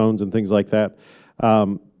 cricket phones and things like that.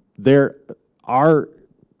 There are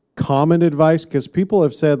common advice, because people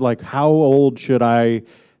have said, like, how old should I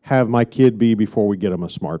have my kid be before we get them a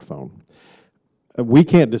smartphone? We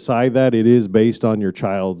can't decide that. It is based on your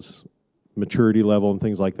child's maturity level and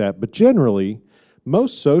things like that. But generally,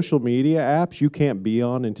 most social media apps you can't be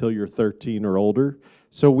on until you're 13 or older.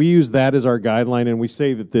 So we use that as our guideline, and we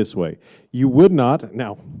say that this way. You would not,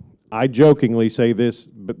 now, I jokingly say this,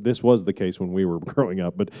 but this was the case when we were growing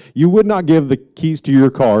up, but you would not give the keys to your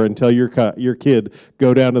car and tell your kid,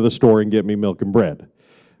 go down to the store and get me milk and bread.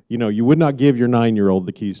 You know, you would not give your 9-year-old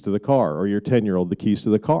the keys to the car or your 10-year-old the keys to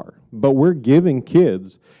the car. But we're giving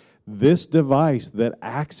kids this device that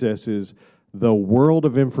accesses the world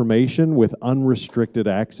of information with unrestricted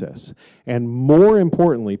access. And more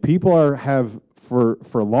importantly, people have for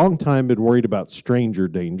a long time been worried about stranger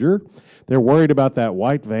danger. They're worried about that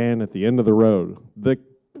white van at the end of the road.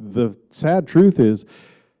 The sad truth is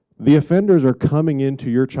the offenders are coming into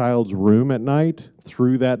your child's room at night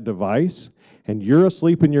through that device, and you're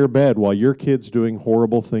asleep in your bed while your kid's doing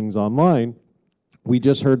horrible things online. We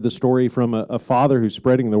just heard the story from a father who's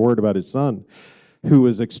spreading the word about his son who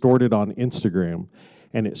was extorted on Instagram.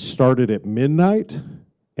 And it started at midnight,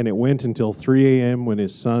 and it went until 3 a.m. when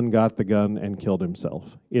his son got the gun and killed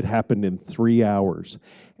himself. It happened in 3 hours.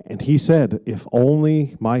 And he said, if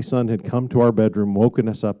only my son had come to our bedroom, woken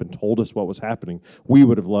us up, and told us what was happening, we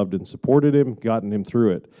would have loved and supported him, gotten him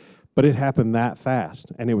through it. But it happened that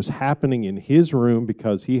fast, and it was happening in his room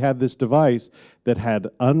because he had this device that had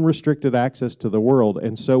unrestricted access to the world.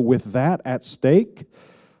 And so with that at stake,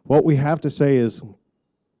 what we have to say is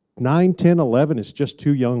 9, 10, 11 is just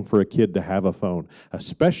too young for a kid to have a phone,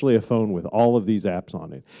 especially a phone with all of these apps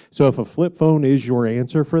on it. So if a flip phone is your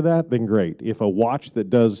answer for that, then great. If a watch that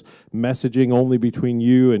does messaging only between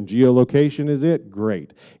you and geolocation is it,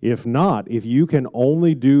 great. If not, if you can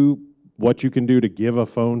only do what you can do to give a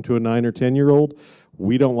phone to a 9 or 10-year-old,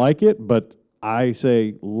 we don't like it, but I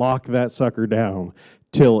say lock that sucker down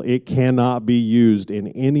till it cannot be used in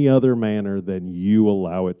any other manner than you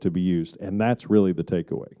allow it to be used. And that's really the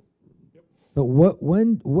takeaway. But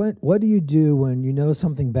what do you do when you know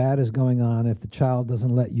something bad is going on if the child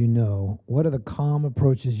doesn't let you know? What are the calm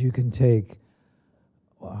approaches you can take?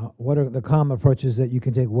 What are the calm approaches that you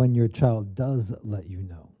can take when your child does let you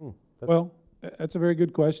know? Well, that's a very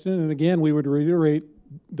good question. And again, we would reiterate,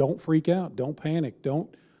 don't freak out, don't panic,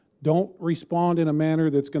 don't respond in a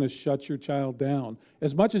manner that's going to shut your child down.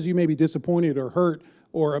 As much as you may be disappointed or hurt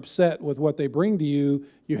or upset with what they bring to you,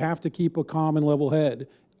 you have to keep a calm and level head.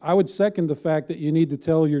 I would second the fact that you need to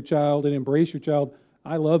tell your child and embrace your child,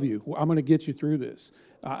 I love you. I'm going to get you through this.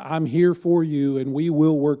 I'm here for you, and we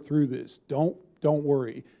will work through this. Don't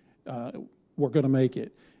worry. We're going to make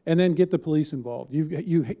it. And then get the police involved.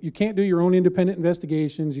 You can't do your own independent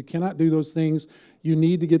investigations. You cannot do those things. You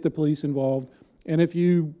need to get the police involved. And if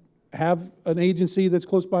you have an agency that's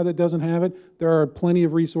close by that doesn't have it, there are plenty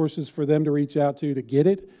of resources for them to reach out to get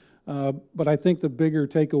it. But I think the bigger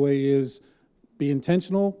takeaway is be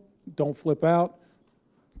intentional, don't flip out,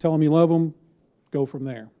 tell them you love them, go from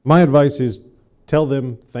there. My advice is tell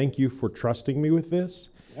them thank you for trusting me with this.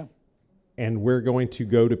 Yeah. And we're going to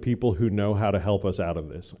go to people who know how to help us out of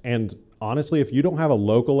this. And honestly, if you don't have a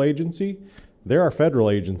local agency, there are federal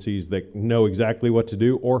agencies that know exactly what to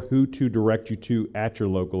do or who to direct you to at your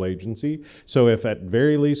local agency. So if at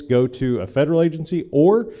very least go to a federal agency,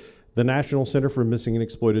 or the National Center for Missing and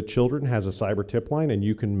Exploited Children has a cyber tip line, and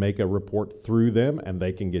you can make a report through them and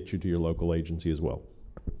they can get you to your local agency as well.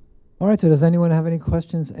 All right, so does anyone have any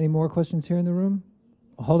questions, any more questions here in the room?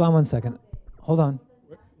 Hold on one second. Hold on.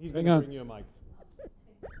 He's going to bring you a mic.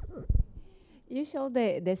 You show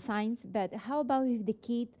the signs, but how about if the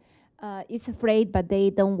kid is afraid, but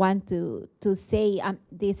they don't want to say,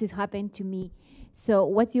 this is happening to me? So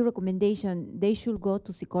what's your recommendation? They should go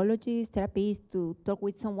to psychologists, therapists, to talk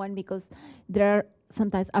with someone because they're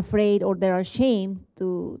sometimes afraid or they're ashamed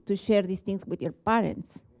to share these things with your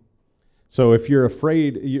parents. So if you're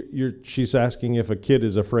afraid, she's asking if a kid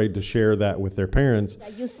is afraid to share that with their parents.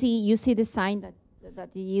 You see the sign that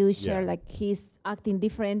you share, Yeah. like he's acting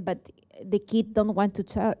different, but the kid don't want to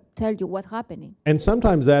tell you what's happening. And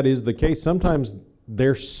sometimes that is the case. Sometimes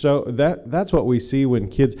they're so, that's what we see when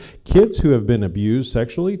kids who have been abused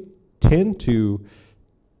sexually tend to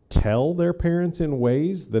tell their parents in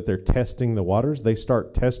ways that they're testing the waters. They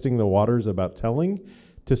start testing the waters about telling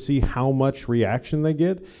to see how much reaction they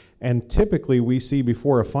get. And typically we see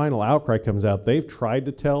before a final outcry comes out, they've tried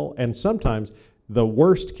to tell, and sometimes the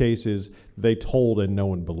worst case is they told and no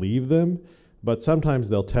one believed them, but sometimes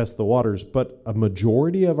they'll test the waters. But a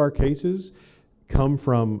majority of our cases come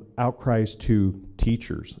from outcries to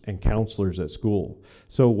teachers and counselors at school.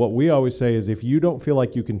 So what we always say is if you don't feel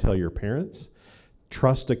like you can tell your parents,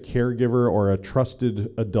 trust a caregiver or a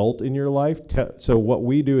trusted adult in your life. So what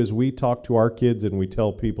we do is we talk to our kids and we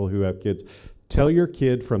tell people who have kids, tell your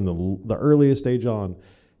kid from the earliest age on,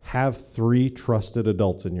 have 3 trusted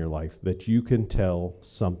adults in your life that you can tell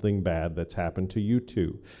something bad that's happened to you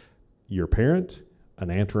to. Your parent, an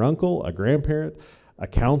aunt or uncle, a grandparent, a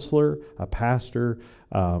counselor, a pastor,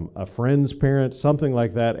 a friend's parent, something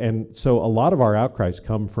like that. And so a lot of our outcries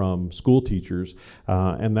come from school teachers,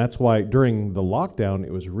 and that's why during the lockdown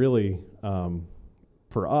it was really,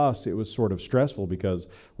 for us, it was sort of stressful because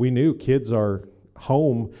we knew kids are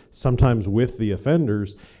home sometimes with the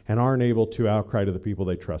offenders and aren't able to outcry to the people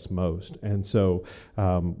they trust most. And so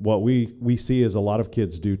what we see is a lot of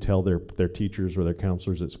kids do tell their teachers or their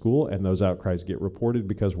counselors at school, and those outcries get reported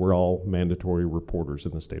because we're all mandatory reporters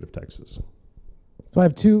in the state of Texas. So I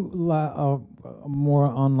have two more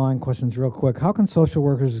online questions real quick. How can social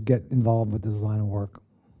workers get involved with this line of work?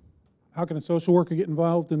 How can a social worker get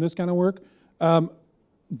involved in this kind of work?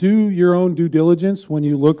 Do your own due diligence when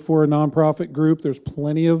you look for a nonprofit group. There's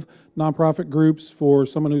plenty of nonprofit groups for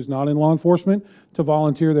someone who's not in law enforcement to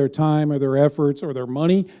volunteer their time or their efforts or their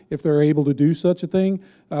money if they're able to do such a thing.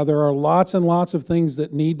 There are lots and lots of things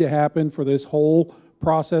that need to happen for this whole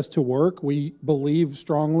process to work. We believe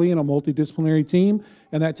strongly in a multidisciplinary team,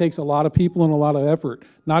 and that takes a lot of people and a lot of effort.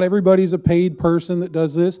 Not everybody's a paid person that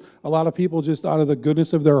does this. A lot of people just out of the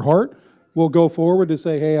goodness of their heart will go forward to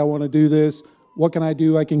say, hey, I want to do this. What can I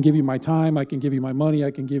do? I can give you my time, I can give you my money, I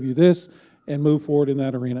can give you this, and move forward in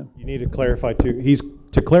that arena. You need to clarify too.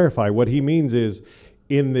 To clarify, what he means is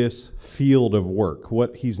in this field of work.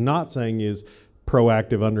 What he's not saying is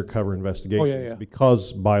proactive undercover investigations,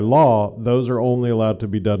 because by law, those are only allowed to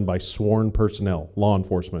be done by sworn personnel, law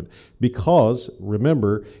enforcement, because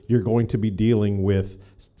remember, you're going to be dealing with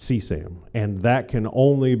CSAM, and that can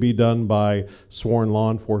only be done by sworn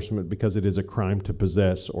law enforcement because it is a crime to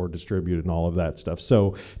possess or distribute and all of that stuff.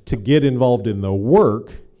 So to get involved in the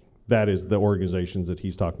work, that is the organizations that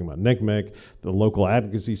he's talking about, NCMEC, the local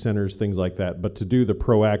advocacy centers, things like that. But to do the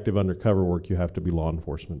proactive undercover work, you have to be law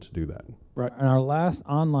enforcement to do that. Right. And our last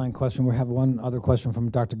online question, we have one other question from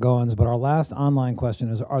Dr. Goins, but our last online question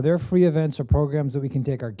is, are there free events or programs that we can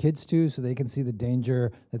take our kids to so they can see the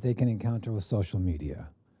danger that they can encounter with social media?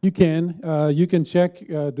 You can check,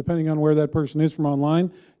 depending on where that person is from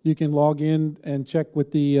online, you can log in and check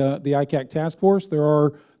with the ICAC task force. There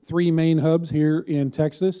are 3 main hubs here in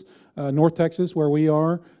Texas, North Texas, where we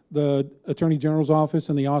are, the Attorney General's office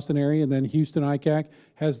in the Austin area, and then Houston ICAC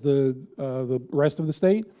has the rest of the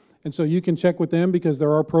state. And so you can check with them because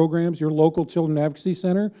there are programs. Your local Children Advocacy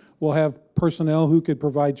Center will have personnel who could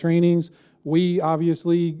provide trainings. We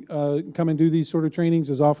obviously come and do these sort of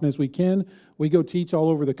trainings as often as we can. We go teach all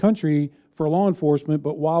over the country for law enforcement,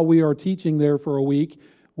 but while we are teaching there for a week,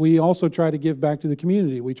 we also try to give back to the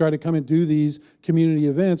community. We try to come and do these community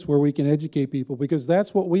events where we can educate people, because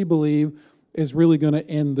that's what we believe is really going to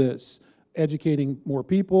end this. Educating more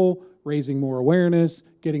people, raising more awareness,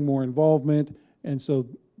 getting more involvement, and so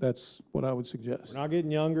that's what I would suggest. We're not getting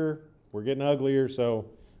younger, we're getting uglier, so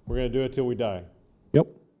we're going to do it till we die. Yep.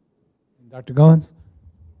 Dr. Goins?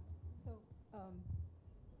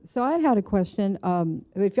 So I had a question.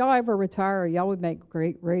 If y'all ever retire, y'all would make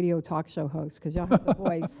great radio talk show hosts because y'all have the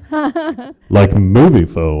voice. Like movie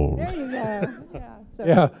phone. There you go. Yeah. So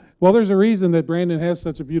Yeah. Well, there's a reason that Brandon has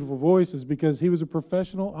such a beautiful voice is because he was a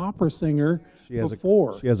professional opera singer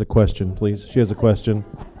before. She has a question, please. She has a question.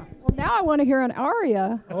 Well, now I want to hear an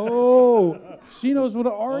aria. Oh, she knows what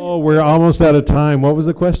an aria. Oh, we're almost out of time. What was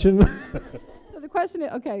the question? So the question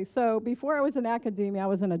is, okay, so before I was in academia, I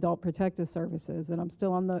was in Adult Protective Services, and I'm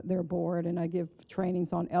still on their board, and I give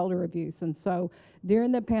trainings on elder abuse. And so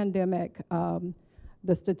during the pandemic,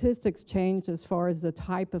 the statistics changed as far as the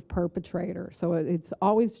type of perpetrator. So it's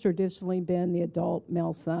always traditionally been the adult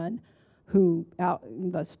male son who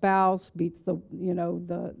the spouse beats the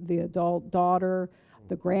adult daughter,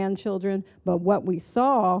 the grandchildren. But what we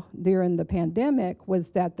saw during the pandemic was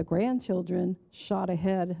that the grandchildren shot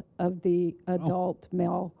ahead of the adult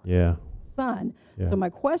male son. Yeah. So my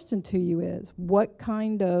question to you is, what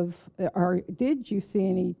kind of, did you see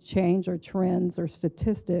any change or trends or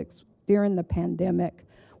statistics during the pandemic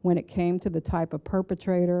when it came to the type of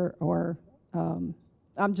perpetrator, or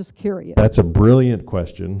I'm just curious. That's a brilliant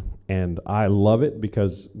question, and I love it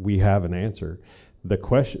because we have an answer.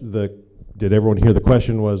 Did everyone hear the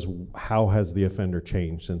question was, how has the offender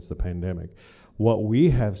changed since the pandemic? What we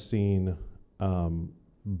have seen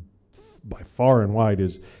by far and wide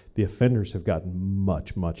is the offenders have gotten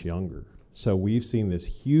much, much younger. So we've seen this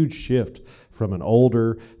huge shift from an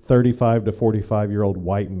older 35 to 45-year-old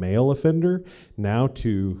white male offender now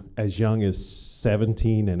to as young as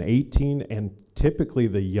 17 and 18. And typically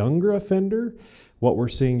the younger offender, what we're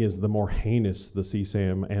seeing is the more heinous the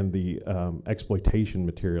CSAM and the exploitation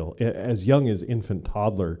material, as young as infant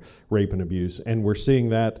toddler rape and abuse. And we're seeing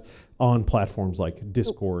that on platforms like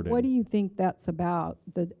Discord. What do you think that's about,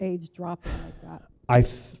 the age dropping like that?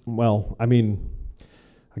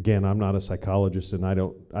 again, I'm not a psychologist and I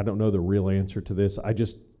don't know the real answer to this. I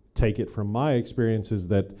just take it from my experiences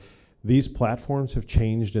that these platforms have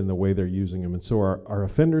changed in the way they're using them. And so our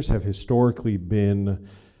offenders have historically been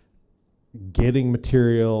getting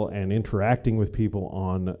material and interacting with people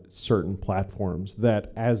on certain platforms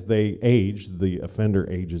that as they age, the offender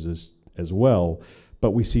ages as well.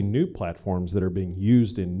 But we see new platforms that are being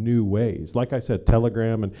used in new ways. Like I said,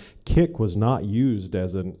 Telegram and Kik was not used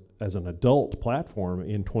as an adult platform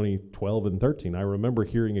in 2012 and 13. I remember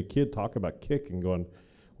hearing a kid talk about Kik and going,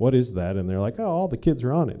 what is that? And they're like, oh, all the kids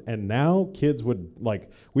are on it. And now kids would, like,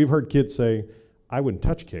 we've heard kids say, I wouldn't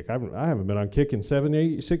touch Kik. I haven't been on Kik in 7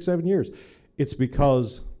 years. It's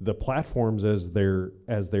because the platforms, as they're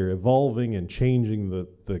evolving and changing,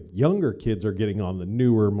 the younger kids are getting on the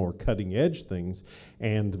newer, more cutting edge things,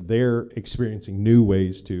 and they're experiencing new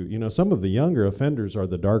ways to, some of the younger offenders are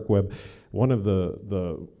the dark web. One of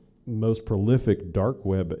the most prolific dark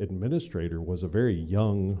web administrator was a very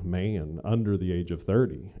young man under the age of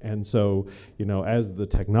 30. And so, as the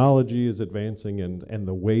technology is advancing and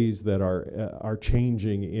the ways that are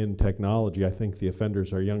changing in technology, I think the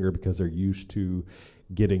offenders are younger because they're used to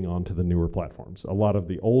getting onto the newer platforms. A lot of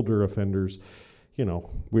the older offenders,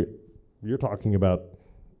 you're talking about,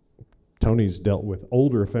 Tony's dealt with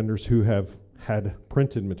older offenders who have had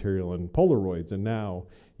printed material and Polaroids, and now,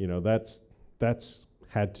 that's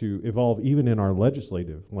had to evolve even in our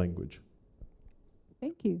legislative language.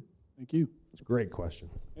 Thank you. Thank you. It's a great question.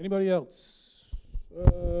 Anybody else?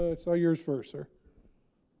 I saw yours first, sir.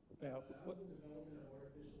 Now,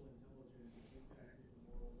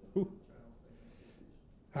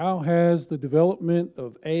 how has the development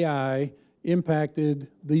of AI impacted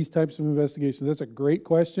these types of investigations? That's a great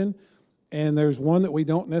question, and there's one that we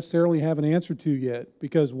don't necessarily have an answer to yet,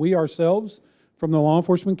 because we ourselves from the law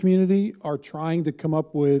enforcement community are trying to come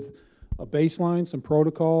up with a baseline, some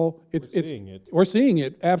protocol. We're seeing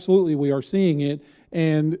it, absolutely, we are seeing it,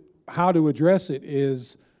 and how to address it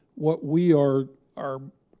is what we are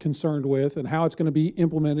concerned with, and how it's going to be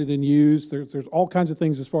implemented and used. There's all kinds of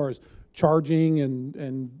things as far as charging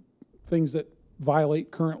and things that violate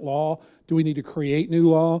current law. Do we need to create new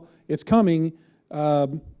law? It's coming,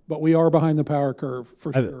 but we are behind the power curve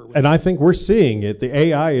for sure. And I think we're seeing it. The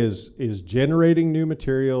AI is generating new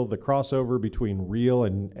material. The crossover between real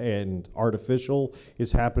and artificial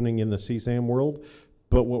is happening in the CSAM world.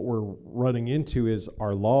 But what we're running into is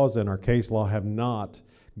our laws and our case law have not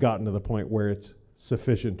gotten to the point where it's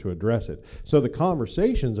sufficient to address it. So the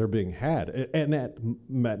conversations are being had, and at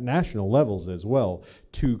national levels as well,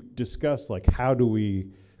 to discuss, like, how do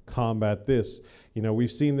we combat this?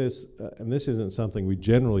 We've seen this, and this isn't something we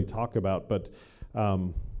generally talk about, but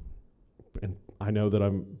and I know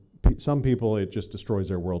that some people, it just destroys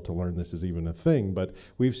their world to learn this is even a thing, but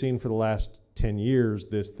we've seen for the last 10 years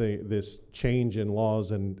this change in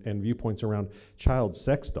laws and viewpoints around child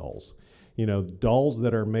sex dolls. Dolls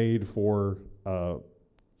that are made for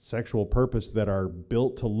sexual purpose, that are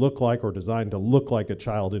built to look like or designed to look like a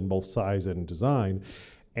child in both size and design.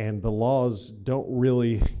 And the laws don't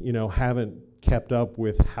really, haven't kept up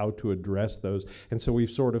with how to address those. And so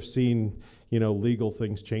we've sort of seen, legal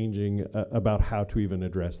things changing about how to even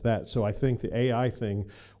address that. So I think the AI thing,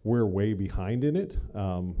 we're way behind in it.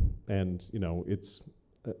 And,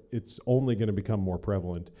 it's only going to become more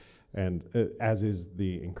prevalent, and as is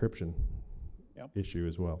the encryption issue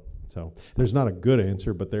as well. So there's not a good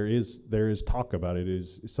answer, but there is talk about it. It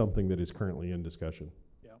is something that is currently in discussion.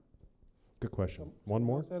 Yeah. Good question. One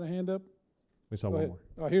more? Is that a hand up? We saw one more.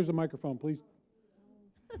 Oh, here's a microphone, please.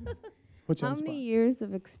 How many years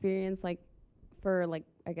of experience, for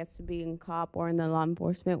I guess to be in cop or in the law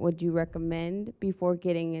enforcement, would you recommend before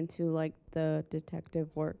getting into the detective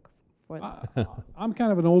work for that? I'm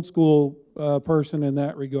kind of an old school person in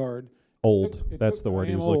that regard. Old. That's the word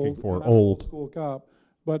he was looking for. Old. Old school cop.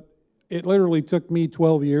 But it literally took me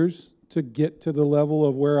 12 years to get to the level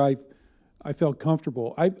of where I felt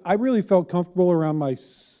comfortable. I really felt comfortable around my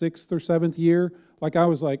 6th or 7th year. I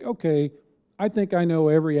was like, okay, I think I know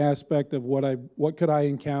every aspect of what could I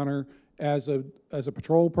encounter as a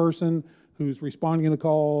patrol person who's responding to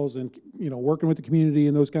calls and working with the community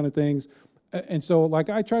and those kind of things. And so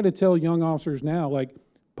I try to tell young officers now,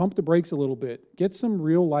 pump the brakes a little bit, get some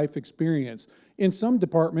real life experience. In some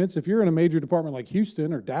departments, if you're in a major department like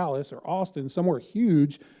Houston or Dallas or Austin, somewhere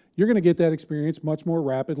huge, you're going to get that experience much more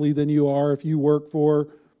rapidly than you are if you work for,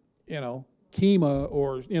 Kima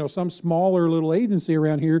or, some smaller little agency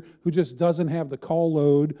around here who just doesn't have the call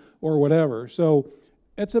load or whatever. So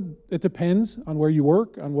it depends on where you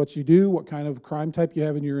work, on what you do, what kind of crime type you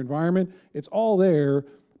have in your environment. It's all there,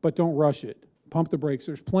 but don't rush it. pump the brakes.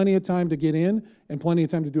 There's plenty of time to get in and plenty of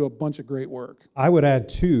time to do a bunch of great work. I would add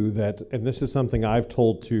too that, and this is something I've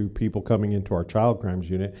told to people coming into our child crimes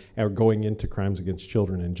unit or going into crimes against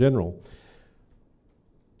children in general,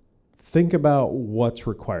 think about what's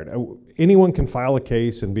required. Anyone can file a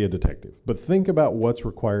case and be a detective, but think about what's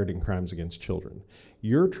required in crimes against children.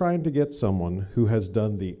 You're trying to get someone who has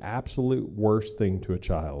done the absolute worst thing to a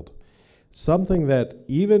child, something that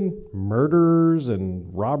even murderers and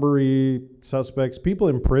robbery suspects, people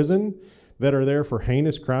in prison that are there for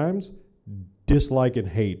heinous crimes, dislike and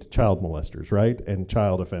hate child molesters, right? And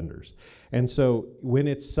child offenders. And so when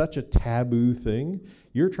it's such a taboo thing,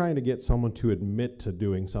 you're trying to get someone to admit to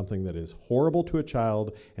doing something that is horrible to a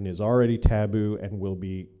child and is already taboo and will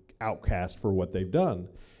be outcast for what they've done.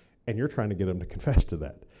 And you're trying to get them to confess to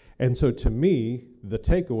that. And so to me, the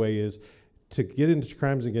takeaway is, to get into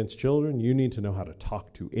crimes against children, you need to know how to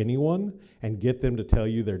talk to anyone and get them to tell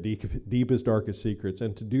you their deepest, darkest secrets.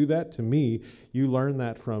 And to do that, to me, you learn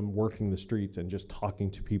that from working the streets and just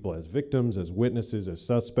talking to people as victims, as witnesses, as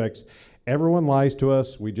suspects. Everyone lies to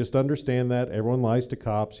us. We just understand that. Everyone lies to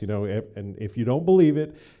cops, you know, and if you don't believe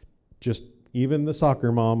it, just even the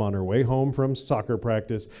soccer mom on her way home from soccer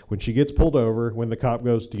practice, when she gets pulled over, when the cop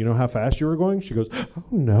goes, "Do you know how fast you were going?" She goes, "Oh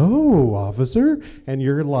no, officer," and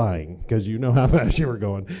you're lying because you know how fast you were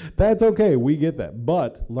going. That's okay, we get that.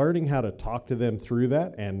 But learning how to talk to them through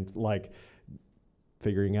that and like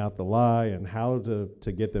figuring out the lie and how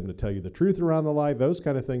to get them to tell you the truth around the lie, those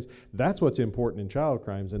kind of things, that's what's important in child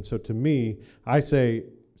crimes. And so to me, I say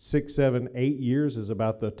 6, 7, 8 years is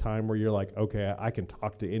about the time where you're like, okay, I can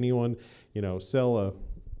talk to anyone, you know, sell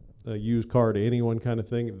a used car to anyone kind of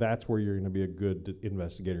thing. That's where you're going to be a good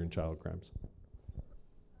investigator in child crimes.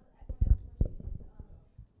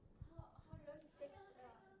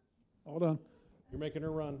 Hold on. You're making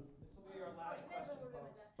her run. This will be our last question,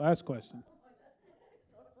 folks. Last question.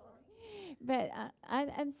 But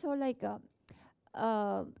I'm so like,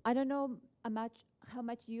 I don't know how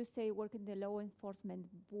much you say work in the law enforcement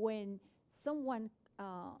when someone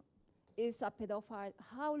is a pedophile,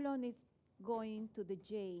 how long is going to the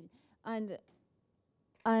jail? And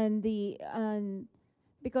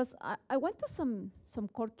because I went to some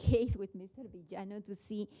court case with Mr. Villano to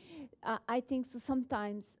see, I think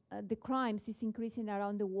sometimes the crimes is increasing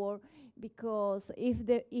around the world because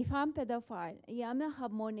if I'm pedophile, yeah, I'm not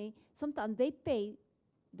have money, sometimes they pay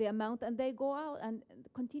the amount and they go out and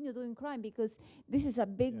continue doing crime because this is a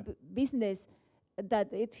big business that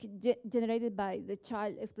it's generated by the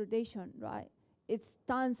child exploitation, right? It's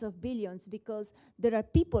tons of billions because there are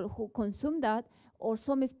people who consume that, or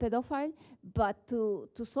some is pedophile, but to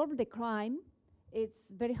solve the crime, it's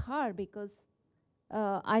very hard because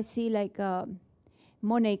I see like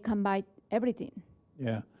money can buy everything.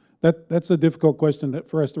 Yeah, that's a difficult question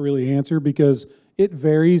for us to really answer because it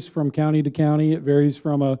varies from county to county. It varies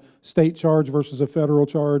from a state charge versus a federal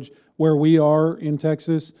charge. Where we are in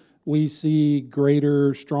Texas, we see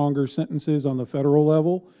greater, stronger sentences on the federal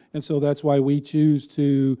level. And so that's why we choose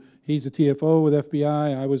to, he's a TFO with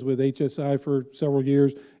FBI, I was with HSI for several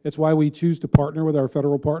years. It's why we choose to partner with our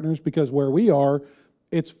federal partners because where we are,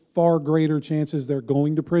 it's far greater chances they're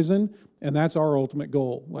going to prison, and that's our ultimate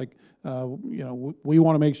goal. Like, you know, we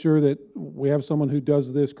want to make sure that we have someone who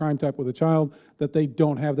does this crime type with a child, that they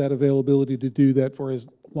don't have that availability to do that for as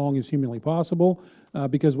long as humanly possible,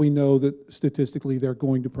 because we know that statistically they're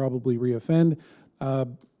going to probably reoffend.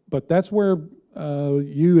 But that's where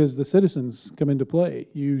you as the citizens come into play.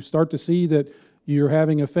 You start to see that you're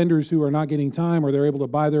having offenders who are not getting time or they're able to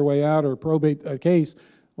buy their way out or probate a case.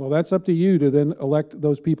 Well, that's up to you to then elect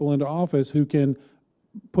those people into office who can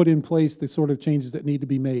put in place the sort of changes that need to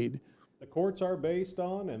be made. The courts are based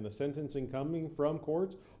on, and the sentencing coming from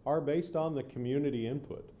courts are based on the community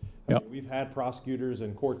input. I mean, we've had prosecutors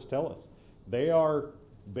and courts tell us they are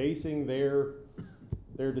basing their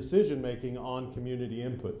decision-making on community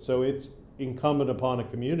input. So it's incumbent upon a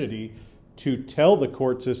community to tell the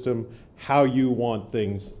court system how you want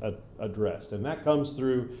things addressed. And that comes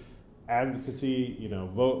through advocacy, you know,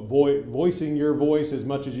 voicing your voice as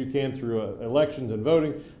much as you can through elections and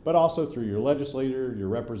voting, but also through your legislator, your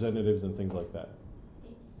representatives, and things like that.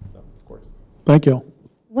 So, of course. Thank you.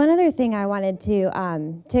 One other thing I wanted to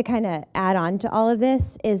kind of add on to all of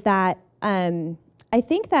this is that I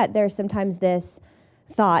think that there's sometimes this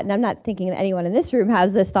thought, and I'm not thinking that anyone in this room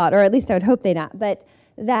has this thought, or at least I would hope they not, but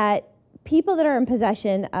that people that are in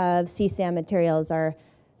possession of CSAM materials are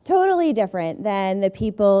totally different than the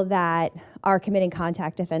people that are committing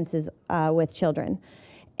contact offenses with children.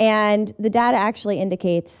 And the data actually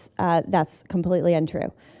indicates that's completely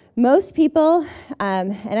untrue. Most people,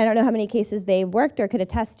 and I don't know how many cases they've worked or could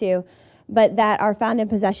attest to, but that are found in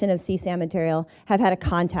possession of CSAM material have had a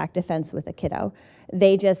contact offense with a kiddo.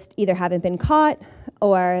 They just either haven't been caught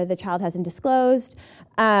or the child hasn't disclosed.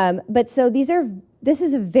 But so this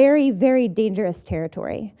is a very, very dangerous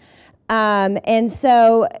territory. And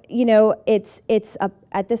so, you know,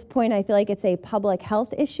 at this point, I feel like it's a public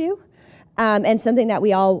health issue and something that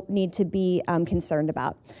we all need to be concerned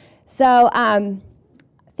about. So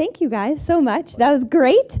thank you guys so much. That was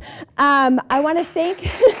great. I want to thank,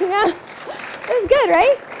 yeah, it was good,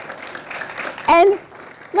 right? And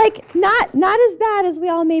like not as bad as we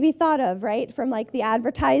all maybe thought of, right? From like the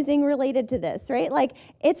advertising related to this, right? Like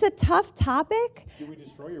it's a tough topic. Did we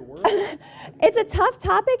destroy your word? It's a tough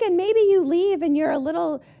topic, and maybe you leave and you're a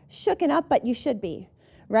little shooken up, but you should be,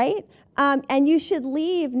 right? And you should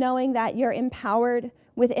leave knowing that you're empowered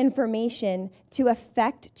with information to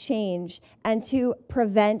affect change and to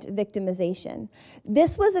prevent victimization.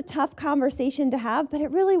 This was a tough conversation to have, but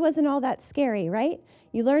it really wasn't all that scary, right?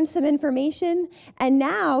 You learned some information, and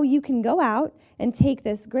now you can go out and take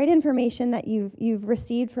this great information that you've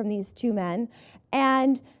received from these two men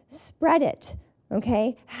and spread it,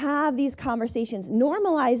 okay? Have these conversations,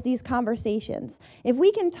 normalize these conversations. If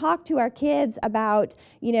we can talk to our kids about,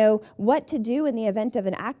 you know, what to do in the event of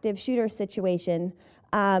an active shooter situation,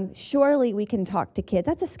 surely we can talk to kids.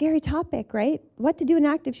 That's a scary topic, right? What to do in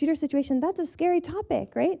an active shooter situation, that's a scary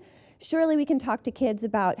topic, right? Surely we can talk to kids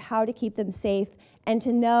about how to keep them safe and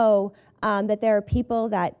to know that there are people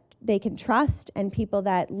that they can trust and people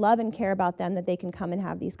that love and care about them that they can come and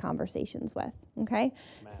have these conversations with, okay?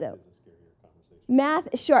 Math so, is a scarier conversation.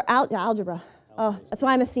 Math, sure, algebra. Oh, that's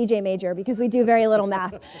why I'm a CJ major, because we do very little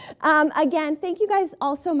math. Again, thank you guys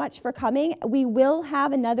all so much for coming. We will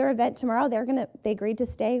have another event tomorrow. They agreed to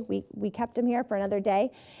stay. We kept them here for another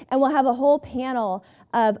day. And we'll have a whole panel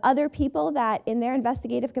of other people that in their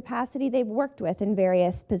investigative capacity they've worked with in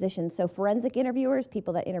various positions. So forensic interviewers,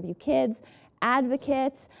 people that interview kids,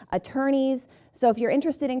 advocates, attorneys. So if you're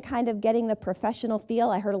interested in kind of getting the professional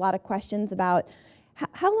feel, I heard a lot of questions about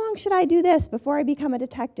how long should I do this before I become a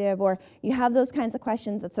detective? Or you have those kinds of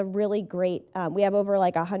questions. That's a really great, we have over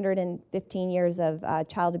like 115 years of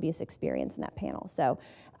child abuse experience in that panel. So,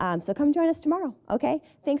 so come join us tomorrow, okay?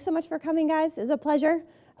 Thanks so much for coming, guys. It was a pleasure.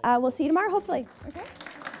 We'll see you tomorrow, hopefully. Okay.